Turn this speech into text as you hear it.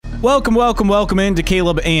Welcome into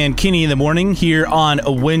Caleb and Kenny in the morning here on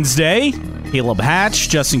a Wednesday. Caleb Hatch,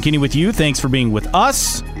 Justin Kinney with you. Thanks for being with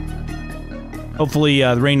us. Hopefully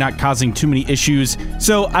the rain not causing too many issues.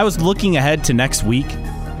 So I was looking ahead to next week.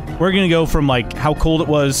 We're going to go from like how cold it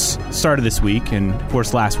was start of this week and of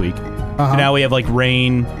course last week. To now we have like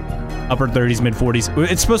rain, upper 30s, mid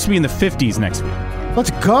 40s. It's supposed to be in the 50s next week.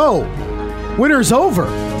 Let's go. Winter's over.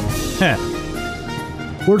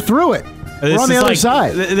 We're through it. We're on the other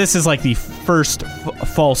side. This is like the first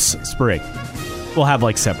false spring. We'll have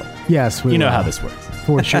like several. Yes, we You know will. how this works.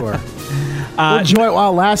 For sure. We'll enjoy it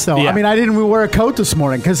while it lasts, though. Yeah. I mean, I didn't wear a coat this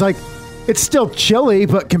morning because, like, it's still chilly,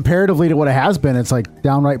 but comparatively to what it has been, it's, like,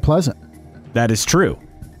 downright pleasant. That is true.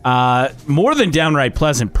 More than downright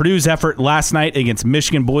pleasant. Purdue's effort last night against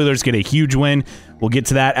Michigan Boilers get a huge win. We'll get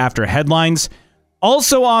to that after headlines.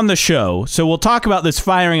 Also on the show, so we'll talk about this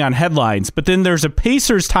firing on headlines, but then there's a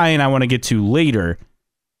Pacers tie-in I want to get to later.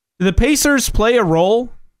 Do the Pacers play a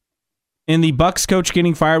role in the Bucks coach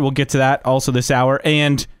getting fired? We'll get to that also this hour.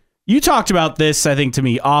 And you talked about this, I think, to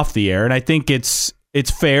me off the air, and I think it's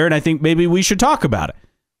fair, and I think maybe we should talk about it.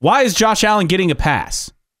 Why is Josh Allen getting a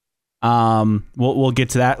pass? We'll get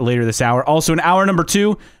to that later this hour. Also in hour number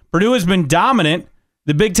 2, Purdue has been dominant.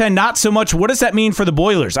 The Big Ten, not so much. What does that mean for the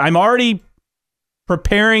Boilers? I'm already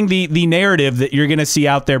preparing the narrative that you're going to see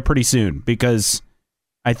out there pretty soon because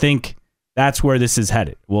I think that's where this is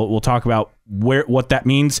headed. We'll talk about what that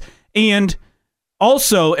means. And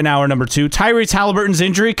also in hour number 2, Tyrese Halliburton's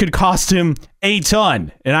injury could cost him a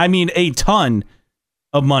ton, and I mean a ton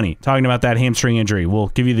of money. Talking about that hamstring injury. We'll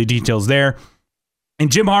give you the details there. And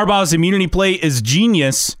Jim Harbaugh's immunity play is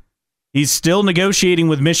genius. He's still negotiating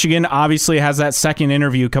with Michigan. Obviously has that second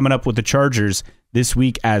interview coming up with the Chargers this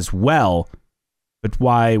week as well. But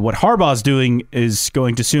what Harbaugh's doing is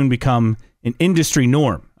going to soon become an industry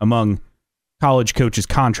norm among college coaches'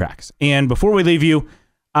 contracts. And before we leave you,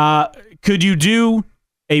 could you do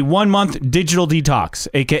a 1-month digital detox,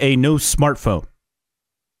 a.k.a. no smartphone?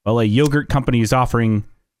 Well, a yogurt company is offering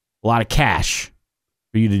a lot of cash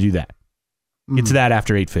for you to do that. Get to that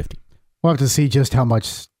after 8:50. We'll have to see just how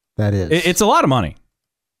much that is. It's a lot of money.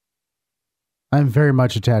 I'm very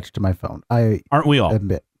much attached to my phone. Aren't we all?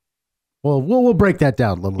 Admit. Well, we'll break that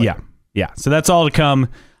down a little later. Yeah. So that's all to come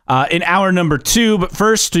in hour number 2. But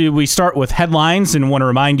first, we start with headlines and want to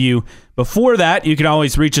remind you, before that, you can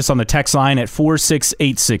always reach us on the text line at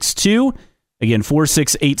 46862. Again,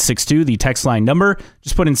 46862, the text line number.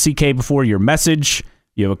 Just put in CK before your message.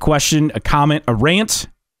 You have a question, a comment, a rant.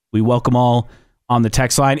 We welcome all on the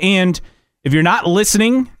text line. And if you're not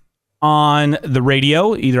listening on the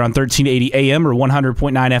radio, either on 1380 AM or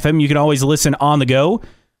 100.9 FM, you can always listen on the go.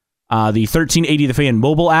 The 1380 The Fan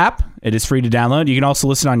mobile app, it is free to download. You can also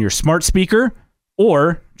listen on your smart speaker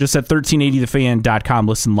or just at 1380thefan.com.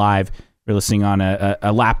 Listen live. If you're listening on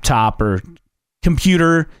a laptop or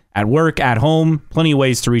computer, at work, at home. Plenty of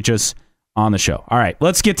ways to reach us on the show. All right,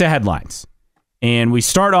 let's get to headlines. And we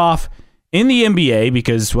start off in the NBA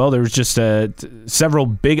because, well, there was just several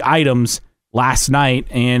big items last night,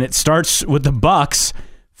 and it starts with the Bucks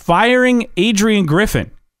firing Adrian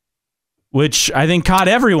Griffin, which I think caught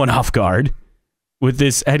everyone off guard with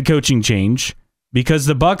this head coaching change because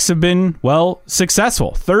the Bucks have been, well,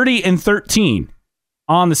 successful. 30-13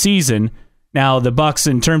 on the season. Now, the Bucks,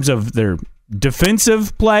 in terms of their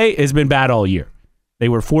defensive play, has been bad all year. They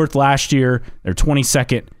were 4th last year. They're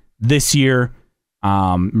 22nd this year.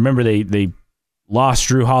 Remember, they lost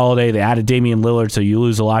Drew Holiday. They added Damian Lillard, so you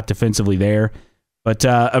lose a lot defensively there. But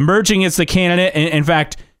emerging as the candidate, in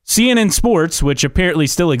fact, CNN Sports, which apparently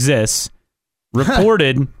still exists,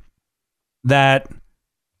 reported that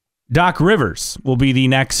Doc Rivers will be the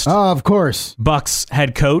next of course, Bucks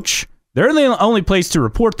head coach. They're the only place to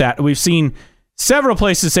report that. We've seen several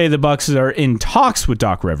places say the Bucks are in talks with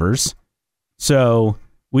Doc Rivers, so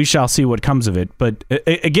we shall see what comes of it. But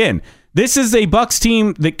again, this is a Bucks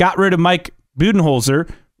team that got rid of Mike Budenholzer,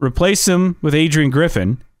 replaced him with Adrian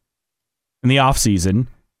Griffin in the offseason,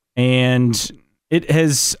 and it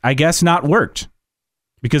has, I guess, not worked.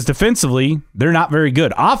 Because defensively, they're not very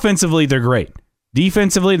good. Offensively, they're great.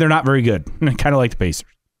 Defensively, they're not very good. Kind of like the Pacers.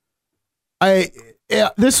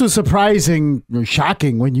 This was surprising or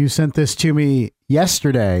shocking when you sent this to me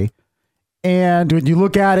yesterday. And when you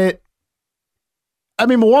look at it, I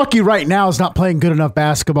mean, Milwaukee right now is not playing good enough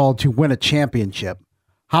basketball to win a championship.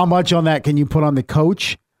 How much on that can you put on the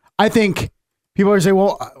coach? I think people are saying,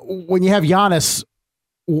 well, when you have Giannis,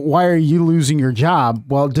 why are you losing your job?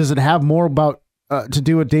 Well, does it have more about to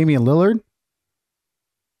do with Damian Lillard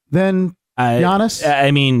than Giannis?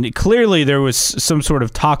 I mean, clearly there was some sort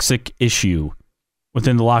of toxic issue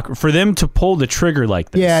within the locker for them to pull the trigger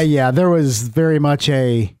like this. Yeah. There was very much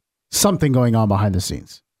something going on behind the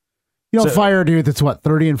scenes. You don't fire a dude that's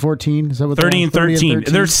 30 and 14. Is that what 30 and 13?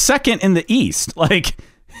 They're second in the East. Like,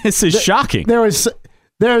 this is shocking.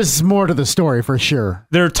 There's more to the story for sure.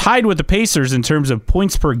 They're tied with the Pacers in terms of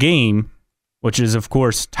points per game, which is of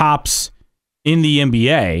course tops in the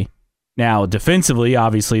NBA. Now, defensively,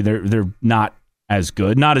 obviously they're not as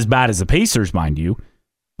good, not as bad as the Pacers, mind you,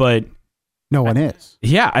 but no one is.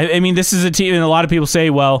 Yeah, I mean, this is a team, and a lot of people say,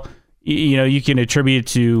 well, you can attribute it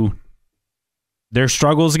to their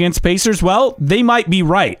struggles against Pacers. Well, they might be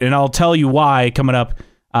right, and I'll tell you why coming up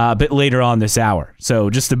a bit later on this hour. So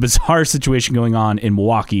just a bizarre situation going on in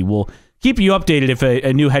Milwaukee. We'll keep you updated if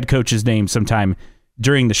a new head coach is named sometime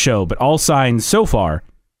during the show, but all signs so far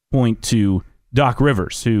point to Doc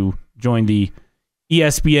Rivers, who joined the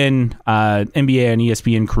ESPN, NBA and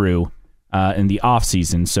ESPN crew in the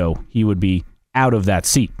offseason, so he would be out of that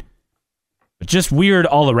seat. But just weird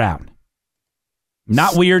all around.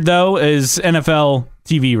 Not weird, though, is NFL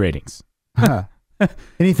TV ratings.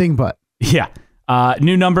 Anything but. Yeah.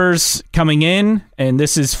 New numbers coming in, and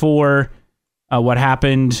this is for what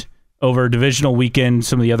happened over divisional weekend,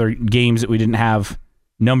 some of the other games that we didn't have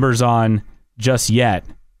numbers on just yet.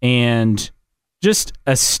 And just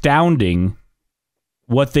astounding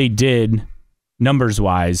what they did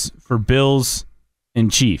numbers-wise for Bills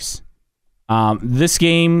and Chiefs. This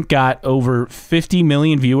game got over 50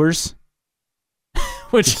 million viewers,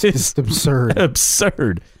 which is just absurd.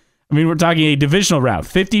 Absurd. I mean, we're talking a divisional round,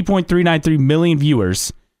 50.393 million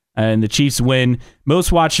viewers, and the Chiefs win.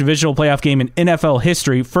 Most watched divisional playoff game in NFL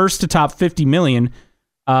history, first to top 50 million.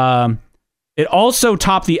 It also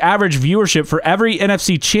topped the average viewership for every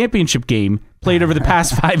NFC championship game played over the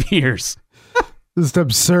past 5 years. Just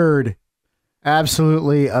absurd.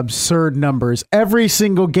 Absolutely absurd numbers. Every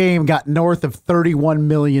single game got north of 31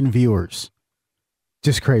 million viewers.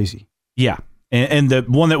 Just crazy. Yeah. And the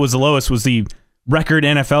one that was the lowest was the record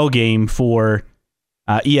NFL game for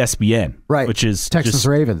ESPN. Right. Which is Texas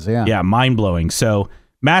Ravens, yeah. Yeah, mind-blowing. So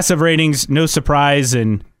massive ratings, no surprise.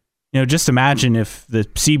 And, just imagine if the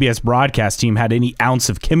CBS broadcast team had any ounce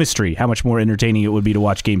of chemistry, how much more entertaining it would be to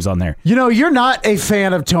watch games on there. You're not a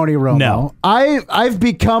fan of Tony Romo. No. I've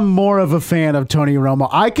become more of a fan of Tony Romo.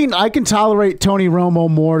 I can tolerate Tony Romo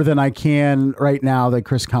more than I can right now than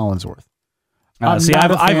Chris Collinsworth.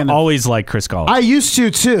 I've always liked Chris Collins. I used to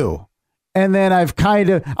too. And then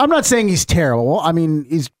I'm not saying he's terrible. I mean,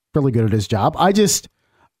 he's really good at his job. I just,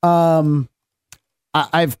 I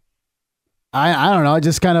don't know. I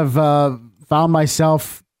just kind of found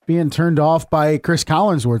myself being turned off by Chris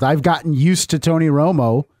Collinsworth. I've gotten used to Tony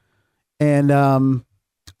Romo, and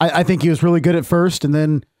I think he was really good at first, and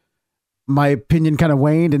then my opinion kind of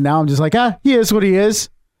waned, and now I'm just like, he is what he is,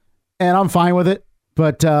 and I'm fine with it.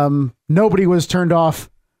 But nobody was turned off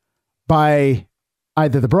by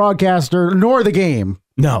either the broadcaster nor the game.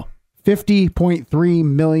 No. 50.3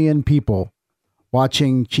 million people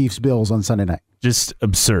watching Chiefs Bills on Sunday night. Just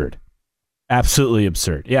absurd. Absolutely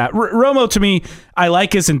absurd. Yeah, Romo, to me, I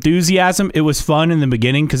like his enthusiasm. It was fun in the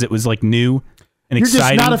beginning because it was like new and exciting.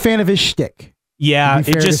 You're just not a fan of his shtick. Yeah,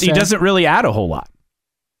 he doesn't really add a whole lot.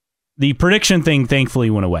 The prediction thing thankfully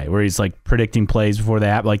went away, where he's like predicting plays before they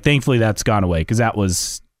happen. Like, thankfully that's gone away because that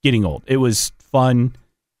was getting old. It was fun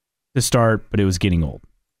to start, but it was getting old.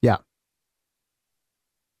 Yeah.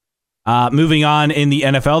 Moving on in the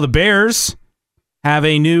NFL, the Bears have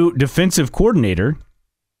a new defensive coordinator.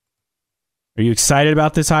 Are you excited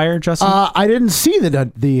about this hire, Justin? I didn't see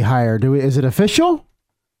the hire. Is it official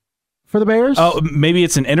for the Bears? Oh, maybe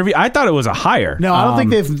it's an interview. I thought it was a hire. No, I don't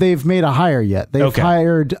think they've made a hire yet. They've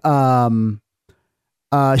hired Shane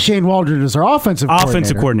Waldron as their offensive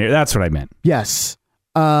coordinator. That's what I meant. Yes,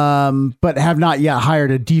 but have not yet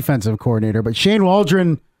hired a defensive coordinator. But Shane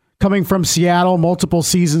Waldron, coming from Seattle, multiple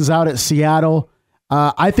seasons out at Seattle,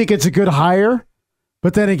 I think it's a good hire.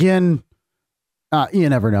 But then again, you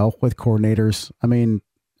never know with coordinators. I mean,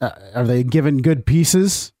 are they given good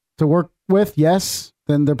pieces to work with? Yes,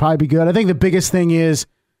 then they'll probably be good. I think the biggest thing is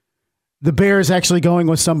the Bears actually going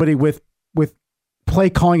with somebody with play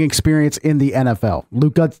calling experience in the NFL.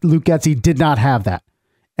 Luke Getsy did not have that.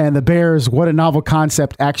 And the Bears, what a novel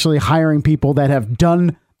concept, actually hiring people that have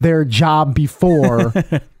done their job before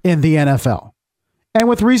in the NFL. And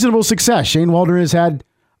with reasonable success. Shane Waldron has had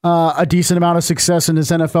a decent amount of success in his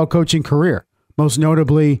NFL coaching career. Most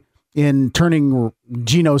notably in turning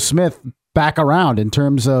Geno Smith back around in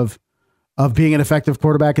terms of being an effective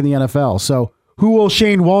quarterback in the NFL. So who will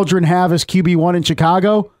Shane Waldron have as QB1 in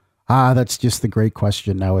Chicago? That's just the great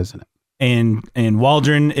question now, isn't it? And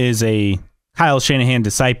Waldron is a Kyle Shanahan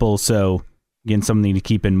disciple, so Again, something to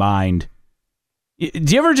keep in mind. Do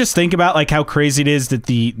you ever just think about like how crazy it is that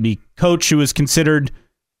the coach who was considered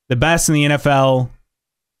the best in the NFL,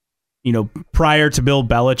 prior to Bill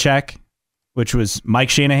Belichick, which was Mike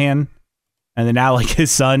Shanahan, and then now like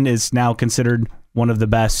his son is now considered one of the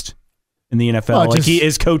best in the NFL.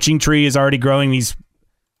 His coaching tree is already growing. He's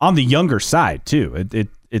on the younger side too.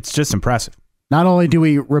 It's just impressive. Not only do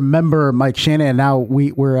we remember Mike Shanahan, now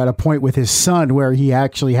we're at a point with his son where he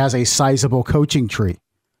actually has a sizable coaching tree.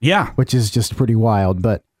 Yeah. Which is just pretty wild.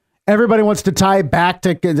 But everybody wants to tie back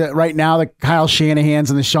to right now the Kyle Shanahans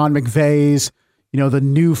and the Sean McVays, the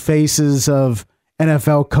new faces of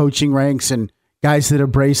NFL coaching ranks and guys that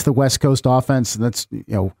embrace the West Coast offense. And that's,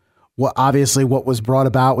 what was brought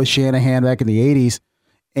about with Shanahan back in the 80s.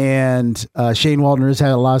 And Shane Waldner has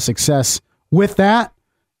had a lot of success with that.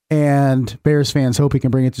 And Bears fans hope he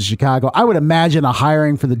can bring it to Chicago. I would imagine a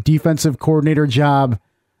hiring for the defensive coordinator job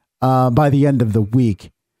by the end of the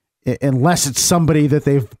week, unless it's somebody that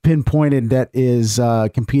they've pinpointed that is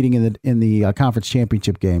competing in the conference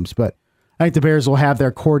championship games. But I think the Bears will have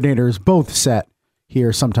their coordinators both set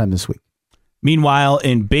here sometime this week. Meanwhile,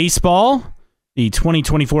 in baseball, the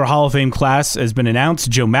 2024 Hall of Fame class has been announced.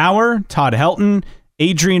 Joe Mauer, Todd Helton,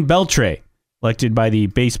 Adrian Beltre, elected by the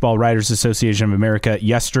Baseball Writers Association of America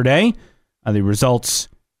yesterday. The results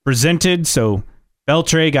presented. So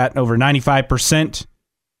Beltre got over 95%,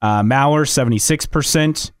 Mauer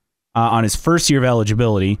 76% on his first year of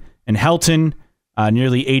eligibility, and Helton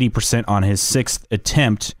nearly 80% on his sixth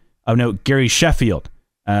attempt. Of note, Gary Sheffield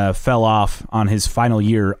fell off on his final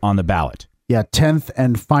year on the ballot. Yeah, 10th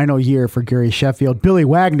and final year for Gary Sheffield. Billy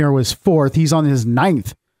Wagner was fourth. He's on his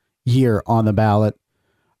 9th year on the ballot.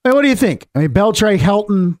 Hey, what do you think? I mean, Beltre,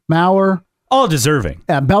 Helton, Mauer. All deserving.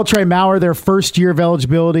 Yeah, Beltre, Mauer, their first year of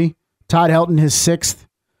eligibility. Todd Helton, his sixth.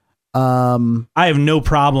 I have no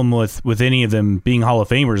problem with any of them being Hall of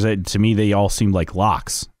Famers. To me, they all seem like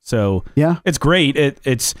locks. So yeah, it's great.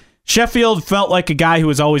 It's Sheffield felt like a guy who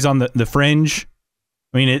was always on the fringe.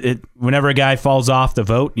 I mean, whenever a guy falls off the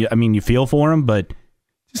vote, you feel for him, but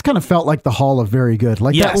just kind of felt like the Hall of Very Good.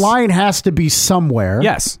 Like that line has to be somewhere.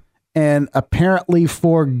 Yes. And apparently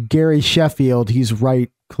for Gary Sheffield, he's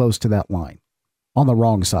right close to that line on the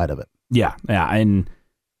wrong side of it. Yeah. Yeah. And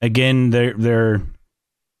again, there are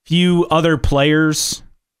few other players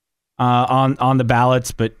on the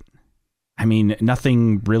ballots, but I mean,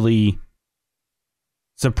 nothing really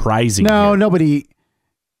surprising. No, here. Nobody.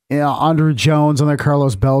 Andrew Jones and there,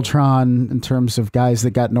 Carlos Beltran, in terms of guys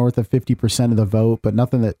that got north of 50% of the vote, but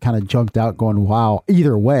nothing that kind of jumped out going, wow,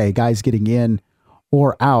 either way, guys getting in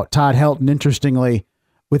or out. Todd Helton, interestingly,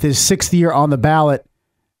 with his sixth year on the ballot,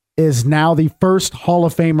 is now the first Hall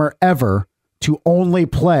of Famer ever to only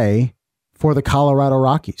play for the Colorado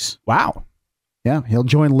Rockies. Wow. Yeah, he'll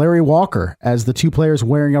join Larry Walker as the two players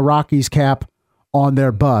wearing a Rockies cap on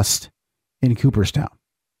their bust in Cooperstown.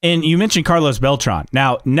 And you mentioned Carlos Beltran.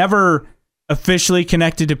 Now, never officially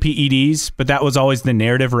connected to PEDs, but that was always the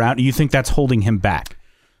narrative around. Do you think that's holding him back?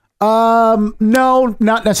 No,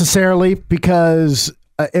 not necessarily, because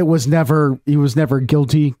he was never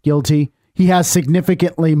guilty. He has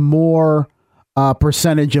significantly more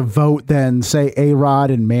percentage of vote than, say, A-Rod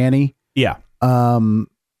and Manny. Yeah.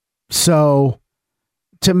 So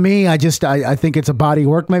to me, I think it's a body of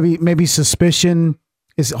work. Maybe suspicion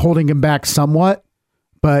is holding him back somewhat,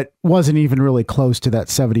 but wasn't even really close to that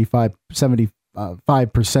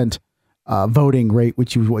 75% voting rate,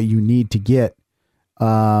 which is what you need to get.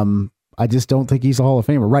 I just don't think he's a Hall of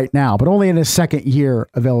Famer right now, but only in his second year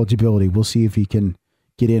of eligibility. We'll see if he can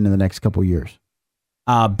get in the next couple of years.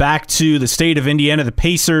 Back to the state of Indiana, the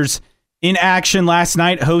Pacers in action last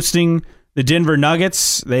night hosting the Denver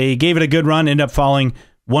Nuggets. They gave it a good run, ended up falling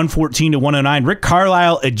 114-109. Rick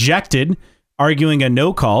Carlisle ejected, arguing a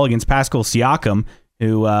no call against Pascal Siakam,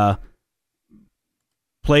 who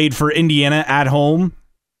played for Indiana at home.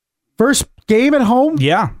 First game at home?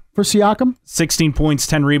 Yeah. For Siakam? 16 points,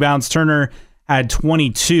 10 rebounds. Turner had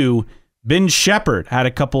 22. Ben Shepherd had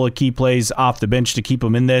a couple of key plays off the bench to keep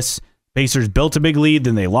him in this. Pacers built a big lead,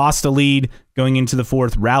 then they lost a lead going into the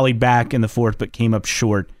fourth, rallied back in the fourth, but came up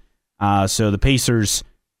short. So the Pacers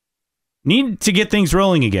need to get things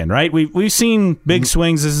rolling again, right? We've seen big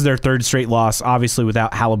swings. This is their third straight loss, obviously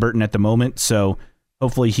without Halliburton at the moment, so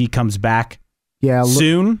hopefully he comes back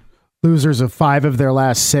soon. Losers of 5 of their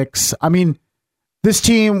last 6. I mean, this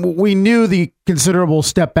team, we knew the considerable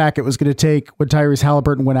step back it was going to take when Tyrese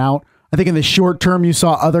Halliburton went out. I think in the short term, you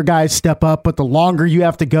saw other guys step up, but the longer you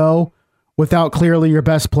have to go without clearly your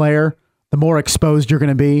best player, the more exposed you're going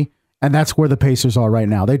to be. And that's where the Pacers are right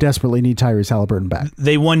now. They desperately need Tyrese Halliburton back.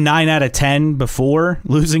 They won 9 out of 10 before,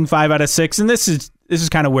 losing 5 out of 6, and this is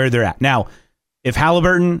kind of where they're at. Now, if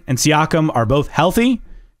Halliburton and Siakam are both healthy and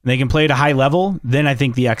they can play at a high level, then I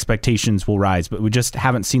think the expectations will rise. But we just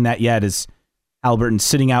haven't seen that yet, as Halliburton's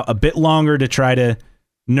sitting out a bit longer to try to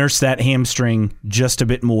nurse that hamstring just a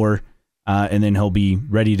bit more, and then he'll be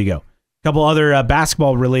ready to go. A couple other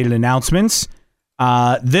basketball-related announcements.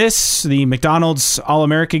 The McDonald's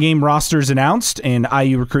All-America game roster is announced, and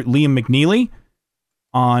IU recruit Liam McNeely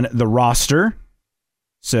on the roster.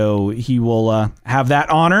 So he will have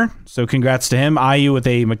that honor. So congrats to him. IU with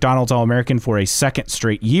a McDonald's All-American for a second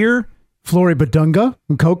straight year. Flory Badunga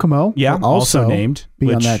from Kokomo. Yeah, also named.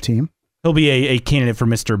 Be on that team. He'll be a candidate for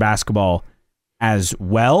Mr. Basketball as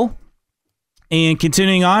well. And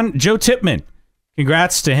continuing on, Joe Tipman.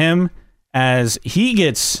 Congrats to him as he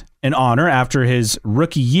gets an honor after his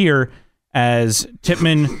rookie year, as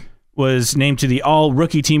Tipman was named to the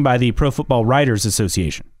all-rookie team by the Pro Football Writers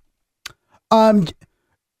Association.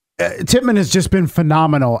 Tipman has just been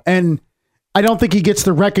phenomenal, and I don't think he gets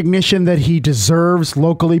the recognition that he deserves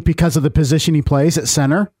locally because of the position he plays at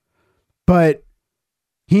center, but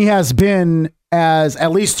he has been, as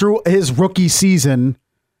at least through his rookie season,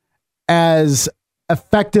 as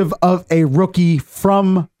effective of a rookie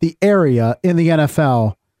from the area in the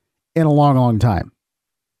NFL in a long, long time.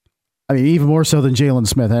 I mean, even more so than Jalen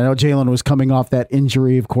Smith. I know Jalen was coming off that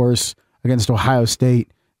injury, of course, against Ohio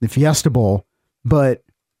State, the Fiesta Bowl, but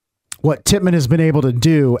what Tipman has been able to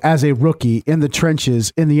do as a rookie in the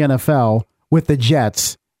trenches in the NFL with the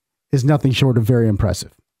Jets is nothing short of very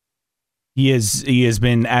impressive. He has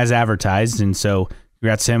been as advertised, and so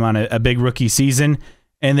congrats to him on a big rookie season.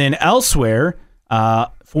 And then elsewhere,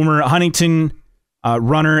 former Huntington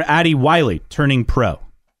runner Addie Wiley turning pro.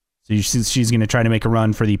 So she's going to try to make a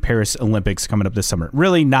run for the Paris Olympics coming up this summer.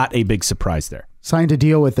 Really not a big surprise there. Signed a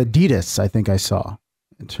deal with Adidas, I think I saw,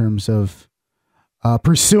 in terms of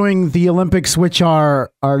pursuing the Olympics, which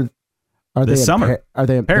are this they summer? Are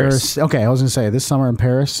they in Paris? Okay, I was going to say this summer in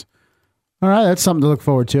Paris. All right, that's something to look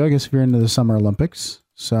forward to, I guess, if you're into the Summer Olympics.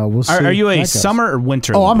 So we'll see. Are you a summer or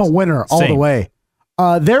winter Olympics? Olympics? I'm a winter all the way.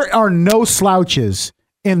 There are no slouches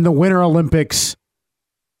in the Winter Olympics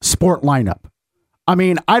sport lineup. I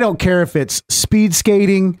mean, I don't care if it's speed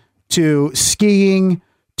skating to skiing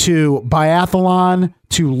to biathlon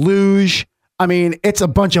to luge. I mean, it's a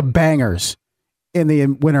bunch of bangers in the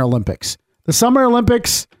Winter Olympics. The Summer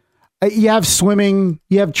Olympics, you have swimming,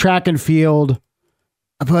 you have track and field,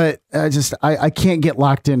 but I can't get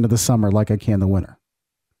locked into the summer like I can the winter.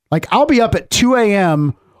 Like, I'll be up at 2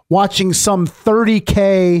 a.m. watching some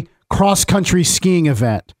 30K cross-country skiing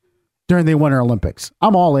event during the Winter Olympics.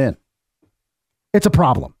 I'm all in. It's a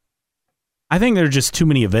problem. I think there are just too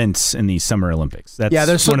many events in the Summer Olympics. That's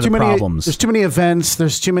there's one of the problems. There's too many events.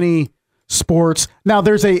 There's too many sports. Now,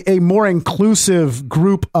 there's a more inclusive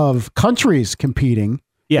group of countries competing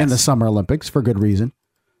in the Summer Olympics for good reason.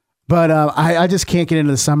 But I just can't get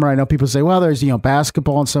into the summer. I know people say, well, there's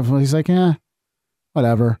basketball and stuff. He's like,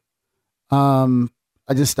 whatever. I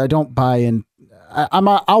don't buy in.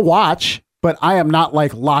 I'll watch, but I am not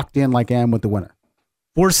like locked in like I am with the winter.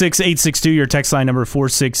 46862, your text line number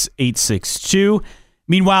 46862.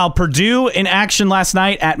 Meanwhile, Purdue in action last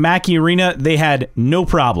night at Mackey Arena. They had no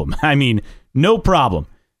problem. I mean, no problem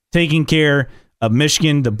taking care of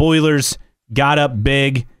Michigan. The Boilers got up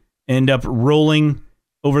big, end up rolling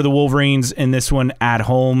over the Wolverines in this one at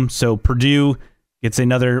home. So Purdue gets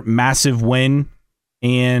another massive win.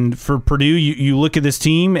 And for Purdue, you look at this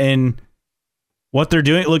team and what they're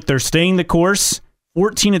doing. Look, they're staying the course.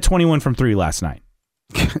 14 of 21 from three last night.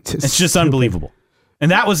 It's just unbelievable.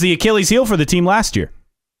 And that was the Achilles heel for the team last year.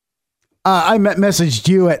 I messaged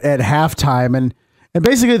you at halftime, and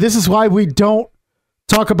basically this is why we don't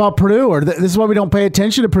talk about Purdue, or this is why we don't pay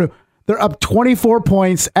attention to Purdue. They're up 24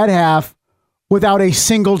 points at half without a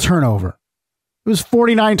single turnover. It was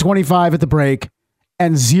 49-25 at the break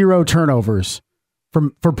and 0 turnovers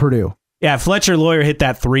for Purdue. Yeah, Fletcher Lawyer hit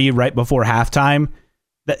that 3 right before halftime.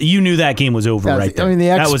 You knew that game was over right there. I mean,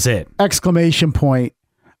 that was it. Exclamation point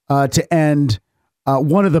to end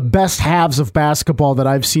one of the best halves of basketball that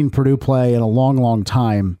I've seen Purdue play in a long, long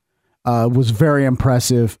time. Was very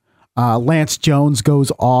impressive. Lance Jones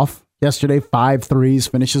goes off yesterday, 5 threes,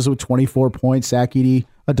 finishes with 24 points. Zach Edey,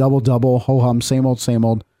 a double-double. Ho-hum, same old, same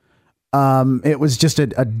old. It was just a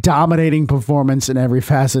dominating performance in every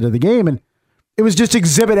facet of the game. And it was just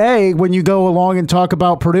Exhibit A when you go along and talk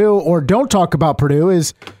about Purdue or don't talk about Purdue.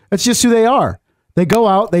 It's just who they are. They go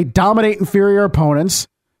out, they dominate inferior opponents.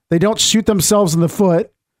 They don't shoot themselves in the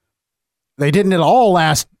foot. They didn't at all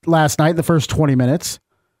last night, the first 20 minutes.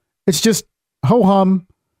 It's just ho-hum,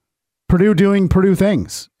 Purdue doing Purdue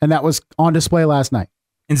things. And that was on display last night.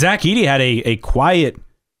 And Zach Edey had a quiet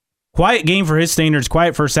game for his standards.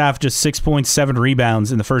 Quiet first half, just 6.7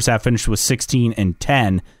 rebounds in the first half, finished with 16 and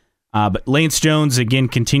 10. But Lance Jones, again,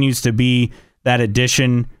 continues to be that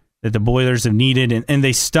addition that the Boilers have needed, and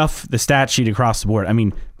they stuff the stat sheet across the board. I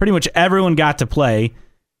mean, pretty much everyone got to play,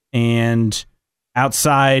 and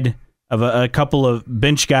outside of a couple of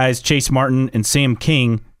bench guys, Chase Martin and Sam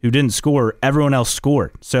King, who didn't score, everyone else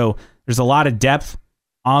scored. So there's a lot of depth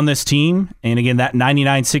on this team, and again, that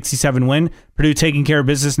 99-67 win, Purdue taking care of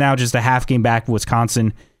business now, just a half game back of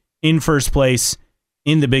Wisconsin in first place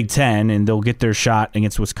in the Big Ten, and they'll get their shot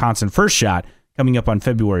against Wisconsin, first shot, coming up on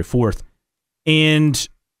February 4th. And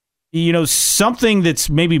something that's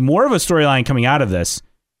maybe more of a storyline coming out of this,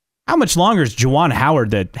 how much longer is Juwan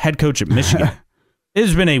Howard the head coach at Michigan? It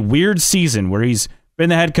has been a weird season where he's been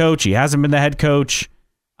the head coach. He hasn't been the head coach.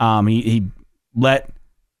 He let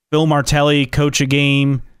Phil Martelli coach a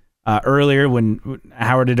game earlier when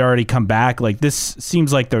Howard had already come back. Like, this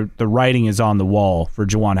seems like the writing is on the wall for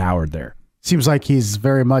Juwan Howard there. Seems like he's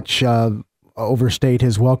very much overstayed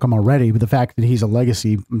his welcome already, but the fact that he's a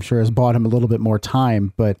legacy, I'm sure, has bought him a little bit more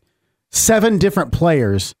time. But 7 different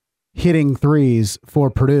players hitting threes for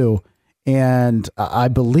Purdue. And I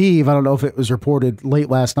believe, I don't know if it was reported late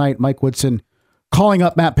last night, Mike Woodson calling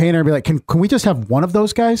up Matt Painter and be like, can we just have one of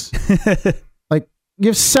those guys? Like, you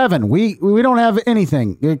have 7. We don't have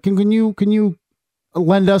anything. Can you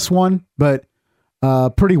lend us one? But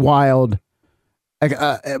pretty wild.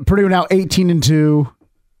 Purdue now 18-2.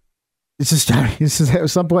 This is at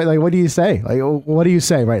some point, like, what do you say? Like, what do you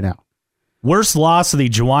say right now? Worst loss of the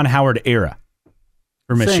Juwan Howard era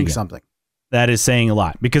for Michigan. Saying something. That is saying a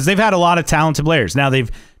lot, because they've had a lot of talented players. Now,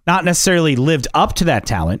 they've not necessarily lived up to that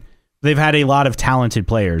talent. They've had a lot of talented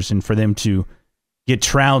players, and for them to get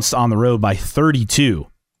trounced on the road by 32,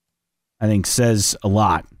 I think says a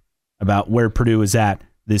lot about where Purdue is at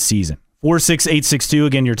this season. 46862,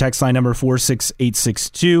 again, your text line number,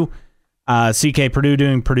 46862. CK, Purdue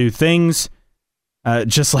doing Purdue things,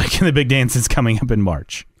 just like in the big dances coming up in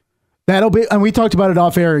March. That'll be, and we talked about it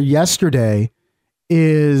off air yesterday,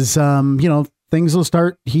 is, things will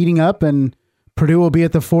start heating up and Purdue will be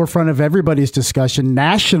at the forefront of everybody's discussion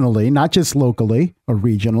nationally, not just locally or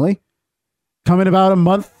regionally. Coming about a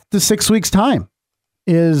month to 6 weeks time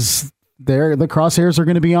is there. The crosshairs are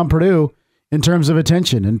going to be on Purdue in terms of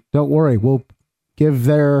attention. And don't worry, we'll give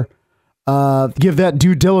that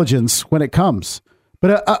due diligence when it comes.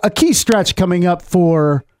 But a key stretch coming up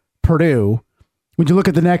for Purdue when you look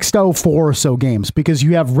at the next 4 or so games, because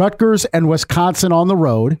you have Rutgers and Wisconsin on the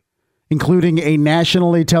road, including a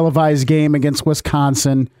nationally televised game against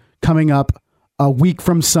Wisconsin coming up a week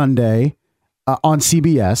from Sunday on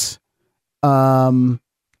CBS. And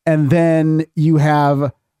then you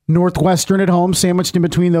have Northwestern at home, sandwiched in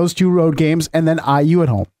between those 2 road games, and then IU at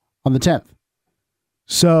home on the 10th.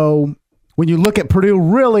 So when you look at Purdue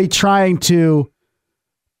really trying to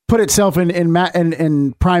put itself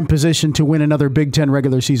in prime position to win another Big Ten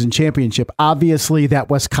regular season championship, obviously that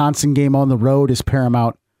Wisconsin game on the road is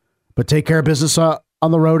paramount, but take care of business on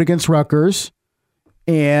the road against Rutgers.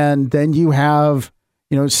 And then you have,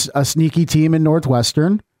 a sneaky team in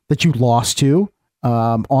Northwestern that you lost to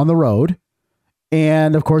on the road.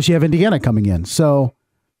 And of course you have Indiana coming in. So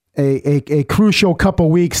a crucial couple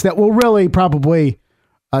weeks that will really probably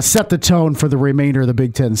set the tone for the remainder of the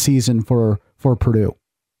Big Ten season for Purdue.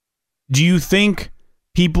 Do you think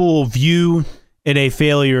people will view it a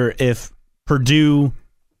failure if Purdue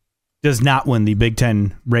does not win the Big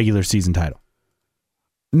Ten regular season title?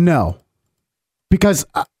 No, because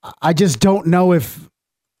I just don't know if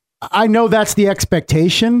I know that's the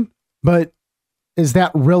expectation, but is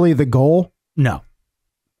that really the goal? No.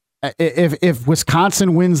 If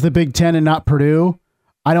Wisconsin wins the Big Ten and not Purdue,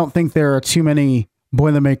 I don't think there are too many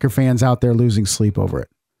Boilermaker fans out there losing sleep over it.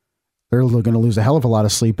 They're going to lose a hell of a lot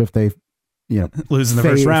of sleep if they, lose in the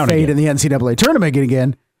first round, fade in the NCAA tournament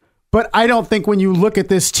again. But I don't think when you look at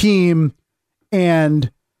this team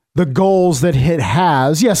and the goals that it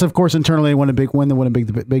has, yes, of course, internally they want to win a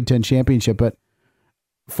Big Ten championship, but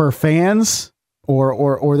for fans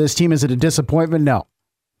or this team, is it a disappointment? No.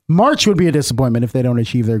 March would be a disappointment if they don't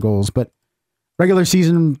achieve their goals, but regular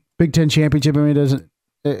season Big Ten championship,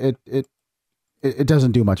 it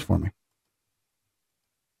doesn't do much for me.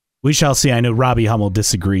 We shall see. I know Robbie Hummel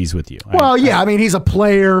disagrees with you. Well, yeah, he's a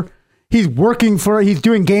player. He's he's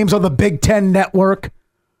doing games on the Big Ten network.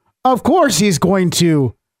 Of course he's going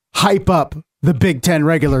to hype up the Big Ten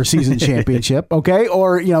regular season championship, okay?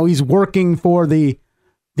 Or, he's working for the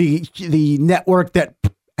network that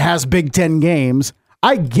has Big Ten games.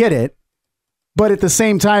 I get it. But at the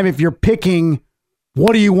same time, if you're picking,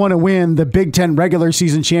 what do you want to win, the Big Ten regular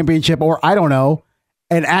season championship, or I don't know,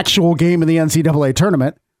 an actual game in the NCAA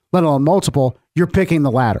tournament, let alone multiple, you're picking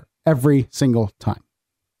the latter every single time.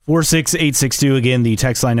 46862, again, the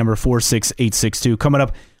text line number 46862. Coming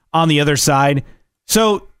up on the other side.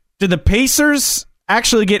 So, did the Pacers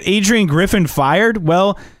actually get Adrian Griffin fired?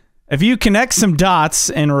 Well, if you connect some dots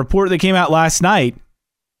and a report that came out last night,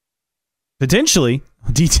 potentially,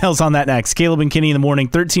 details on that next. Caleb and Kenny in the morning,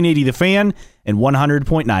 1380 The Fan and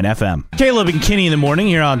 100.9 FM. Caleb and Kenny in the morning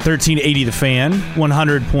here on 1380 The Fan,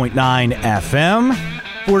 100.9 FM.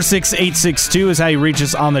 46862 is how you reach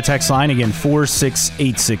us on the text line. Again,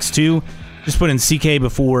 46862. Just put in CK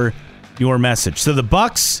before your message. So the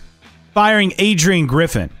Bucks firing Adrian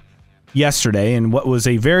Griffin yesterday in what was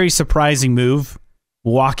a very surprising move.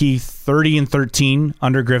 Milwaukee 30-13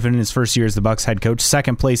 under Griffin in his first year as the Bucks head coach,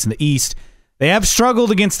 second place in the East. They have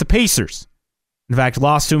struggled against the Pacers. In fact,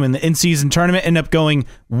 lost to him in the in-season tournament, ended up going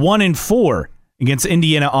 1-4 against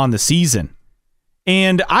Indiana on the season.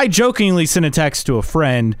 And I jokingly sent a text to a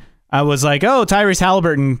friend. I was like, oh, Tyrese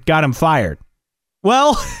Halliburton got him fired.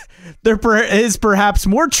 Well, there is perhaps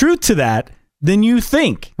more truth to that than you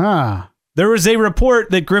think. There was a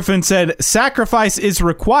report that Griffin said sacrifice is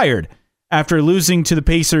required after losing to the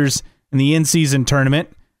Pacers in the in-season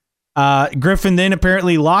tournament. Griffin then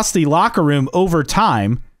apparently lost the locker room over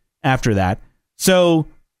time after that. So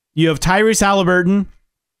you have Tyrese Halliburton,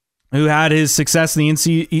 who had his success in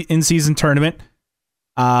the in-season tournament.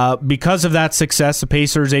 Because of that success, the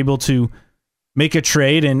Pacers able to make a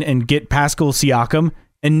trade and get Pascal Siakam.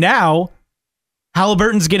 And now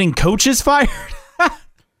Halliburton's getting coaches fired.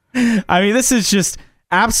 I mean, this is just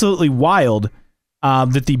absolutely wild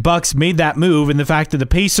that the Bucks made that move, and the fact that the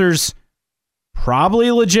Pacers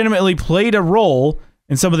probably legitimately played a role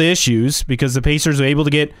in some of the issues because the Pacers were able to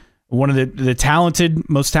get one of the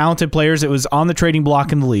most talented players that was on the trading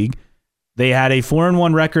block in the league. They had a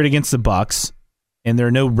 4-1 record against the Bucks, and there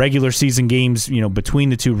are no regular season games, between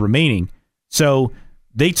the two remaining. So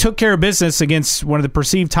they took care of business against one of the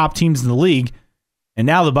perceived top teams in the league, and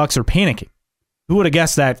now the Bucks are panicking. Who would have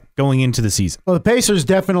guessed that going into the season? Well, the Pacers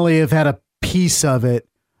definitely have had a piece of it,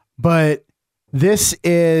 but this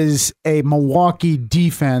is a Milwaukee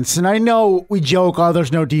defense. And I know we joke, oh,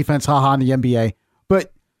 there's no defense, haha, in the NBA,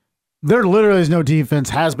 but there literally is no defense,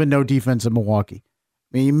 has been no defense in Milwaukee.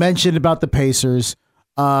 I mean, you mentioned about the Pacers.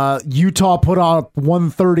 Utah put up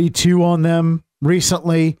 132 on them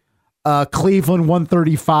recently. Cleveland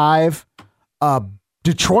 135.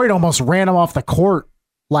 Detroit almost ran them off the court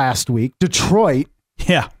last week. Detroit.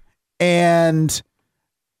 Yeah. And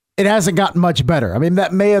it hasn't gotten much better. I mean,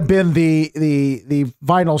 that may have been the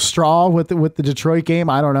final straw with the Detroit game.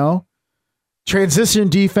 I don't know. Transition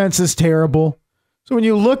defense is terrible. So when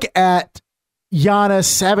you look at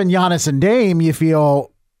having Giannis and Dame, you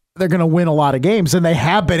feel they're going to win a lot of games, and they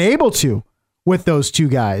have been able to with those two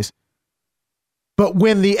guys. But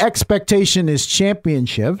when the expectation is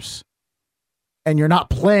championships and you're not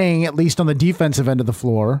playing, at least on the defensive end of the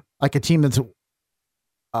floor, like a team that's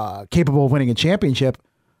capable of winning a championship,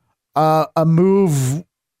 a move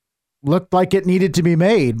looked like it needed to be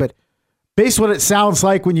made. But based on what it sounds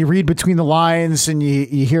like when you read between the lines and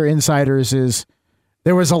you hear insiders, is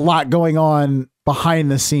there was a lot going on behind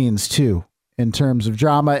the scenes too, in terms of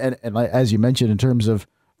drama. And as you mentioned, in terms of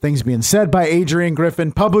things being said by Adrian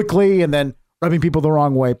Griffin publicly and then rubbing people the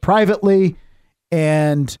wrong way privately.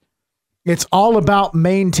 And it's all about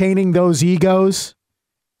maintaining those egos.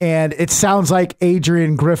 And it sounds like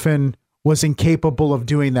Adrian Griffin was incapable of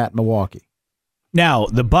doing that in Milwaukee. Now,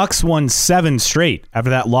 the Bucks won 7 straight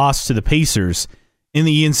after that loss to the Pacers in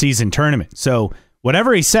the in-season tournament. So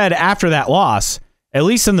whatever he said after that loss, at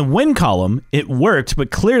least in the win column, it worked,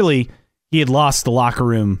 but clearly he had lost the locker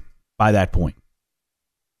room by that point.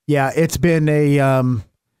 Yeah, it's been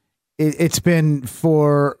it's been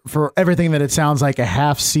for everything that it sounds like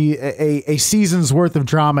a season's worth of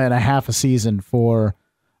drama and a half a season for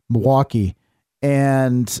Milwaukee.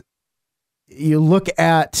 And you look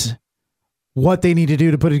at what they need to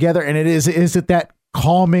do to put it together, and is it that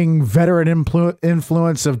calming veteran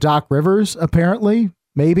influence of Doc Rivers, apparently,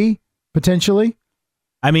 maybe, potentially?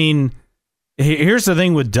 I mean, here's the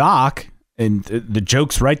thing with Doc, and the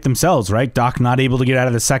jokes write themselves, right? Doc not able to get out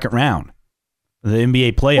of the second round of the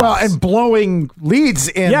NBA playoffs. Well, and blowing leads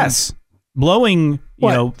in. Yes. Blowing,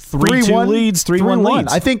 3-2 leads, 3-1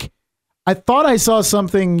 leads. I thought I saw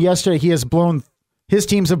something yesterday. His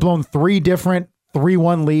teams have blown 3 different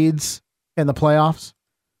 3-1 leads in the playoffs.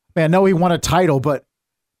 Man, I know he won a title, but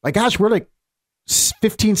my gosh, we're like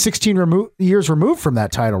 15, 16 years removed from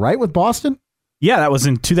that title, right? With Boston? Yeah, that was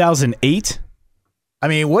in 2008. I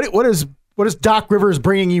mean, what is Doc Rivers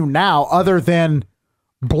bringing you now other than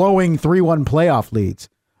blowing 3-1 playoff leads?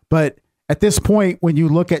 But at this point, when you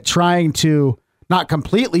look at trying to not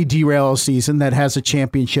completely derail a season that has a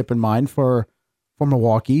championship in mind for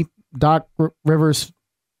Milwaukee, Doc Rivers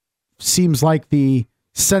seems like the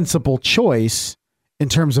sensible choice in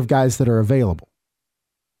terms of guys that are available.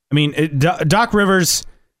 I mean, Doc Rivers,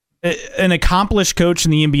 an accomplished coach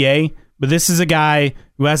in the NBA, but this is a guy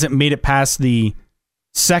who hasn't made it past the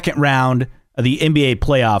second round of the NBA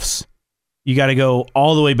playoffs. You got to go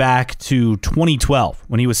all the way back to 2012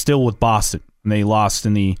 when he was still with Boston and they lost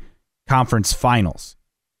in the conference finals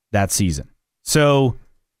that season. So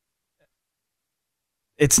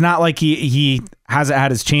it's not like he hasn't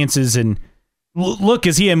had his chances. And look,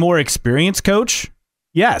 is he a more experienced coach?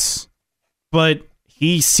 Yes, but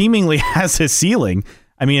he seemingly has his ceiling.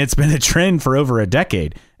 I mean, it's been a trend for over a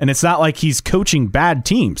decade, and it's not like he's coaching bad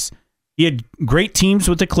teams. He had great teams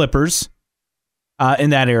with the Clippers in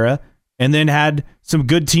that era, and then had some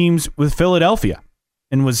good teams with Philadelphia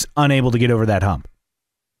and was unable to get over that hump.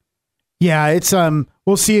 Yeah, it's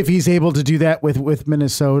we'll see if he's able to do that with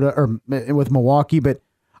Minnesota or with Milwaukee, but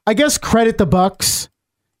I guess credit the Bucks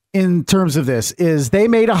in terms of this is they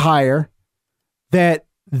made a hire that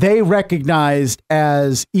they recognized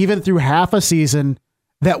as, even through half a season,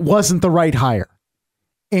 that wasn't the right hire.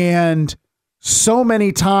 And so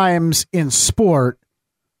many times in sport,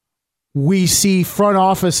 we see front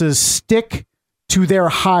offices stick to their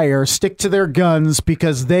hire, stick to their guns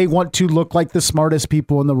because they want to look like the smartest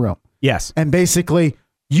people in the room. Yes. And basically,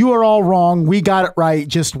 you are all wrong. We got it right.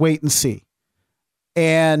 Just wait and see.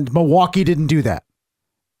 And Milwaukee didn't do that.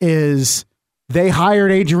 They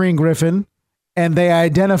hired Adrian Griffin, and they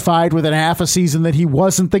identified within half a season that he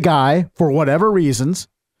wasn't the guy for whatever reasons.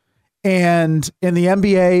 And in the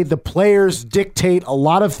NBA, the players dictate a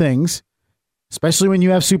lot of things, especially when you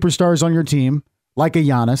have superstars on your team, like a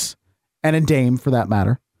Giannis and a Dame for that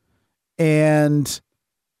matter. And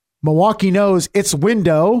Milwaukee knows its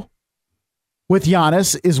window with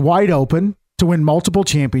Giannis is wide open to win multiple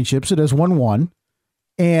championships. It has won one.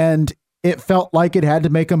 And it felt like it had to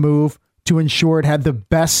make a move to ensure it had the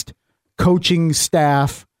best coaching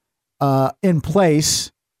staff in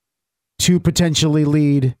place to potentially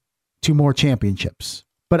lead to more championships.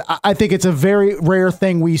 But I think it's a very rare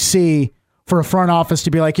thing we see for a front office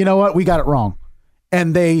to be like, you know what, we got it wrong.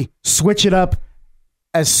 And they switch it up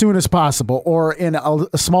as soon as possible or in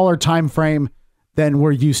a smaller time frame than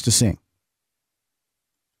we're used to seeing.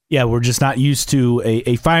 Yeah, we're just not used to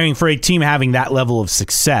a firing for a team having that level of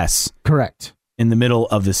success. Correct. In the middle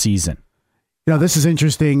of the season. You know, this is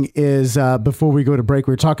interesting is before we go to break,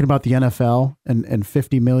 we were talking about the NFL and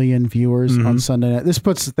 50 million viewers on Sunday night. This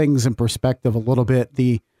puts things in perspective a little bit.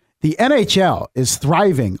 The NHL is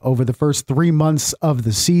thriving over the first 3 months of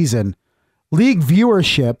the season. League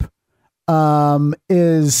viewership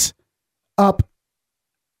is up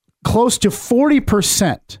close to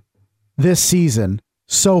 40% this season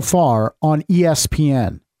so far on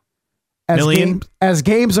ESPN. As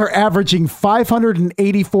games are averaging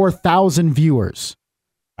 584,000 viewers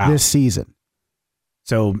this season.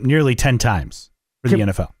 So nearly 10 times for the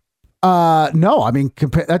NFL. No, I mean,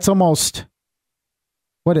 that's almost,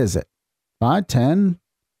 what is it? 5, 10?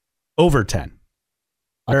 Over 10.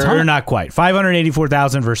 Or not quite.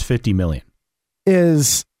 584,000 versus 50 million.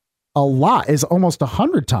 Is a lot, is almost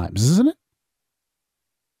 100 times, isn't it?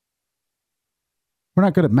 We're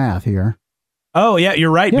not good at math here. Oh, yeah,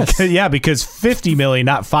 you're right. Yes. Because 50 million,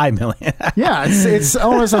 not 5 million. Yeah, it's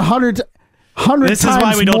almost 100 This times is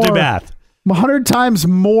why we don't do math. 100 times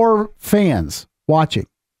more fans watching.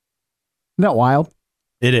 Isn't that wild?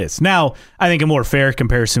 It is. Now, I think a more fair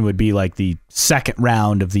comparison would be like the second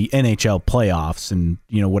round of the NHL playoffs and,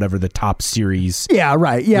 whatever the top series. Yeah,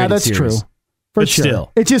 right. Yeah, that's true. For sure. Still.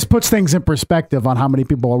 It just puts things in perspective on how many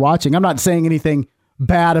people are watching. I'm not saying anything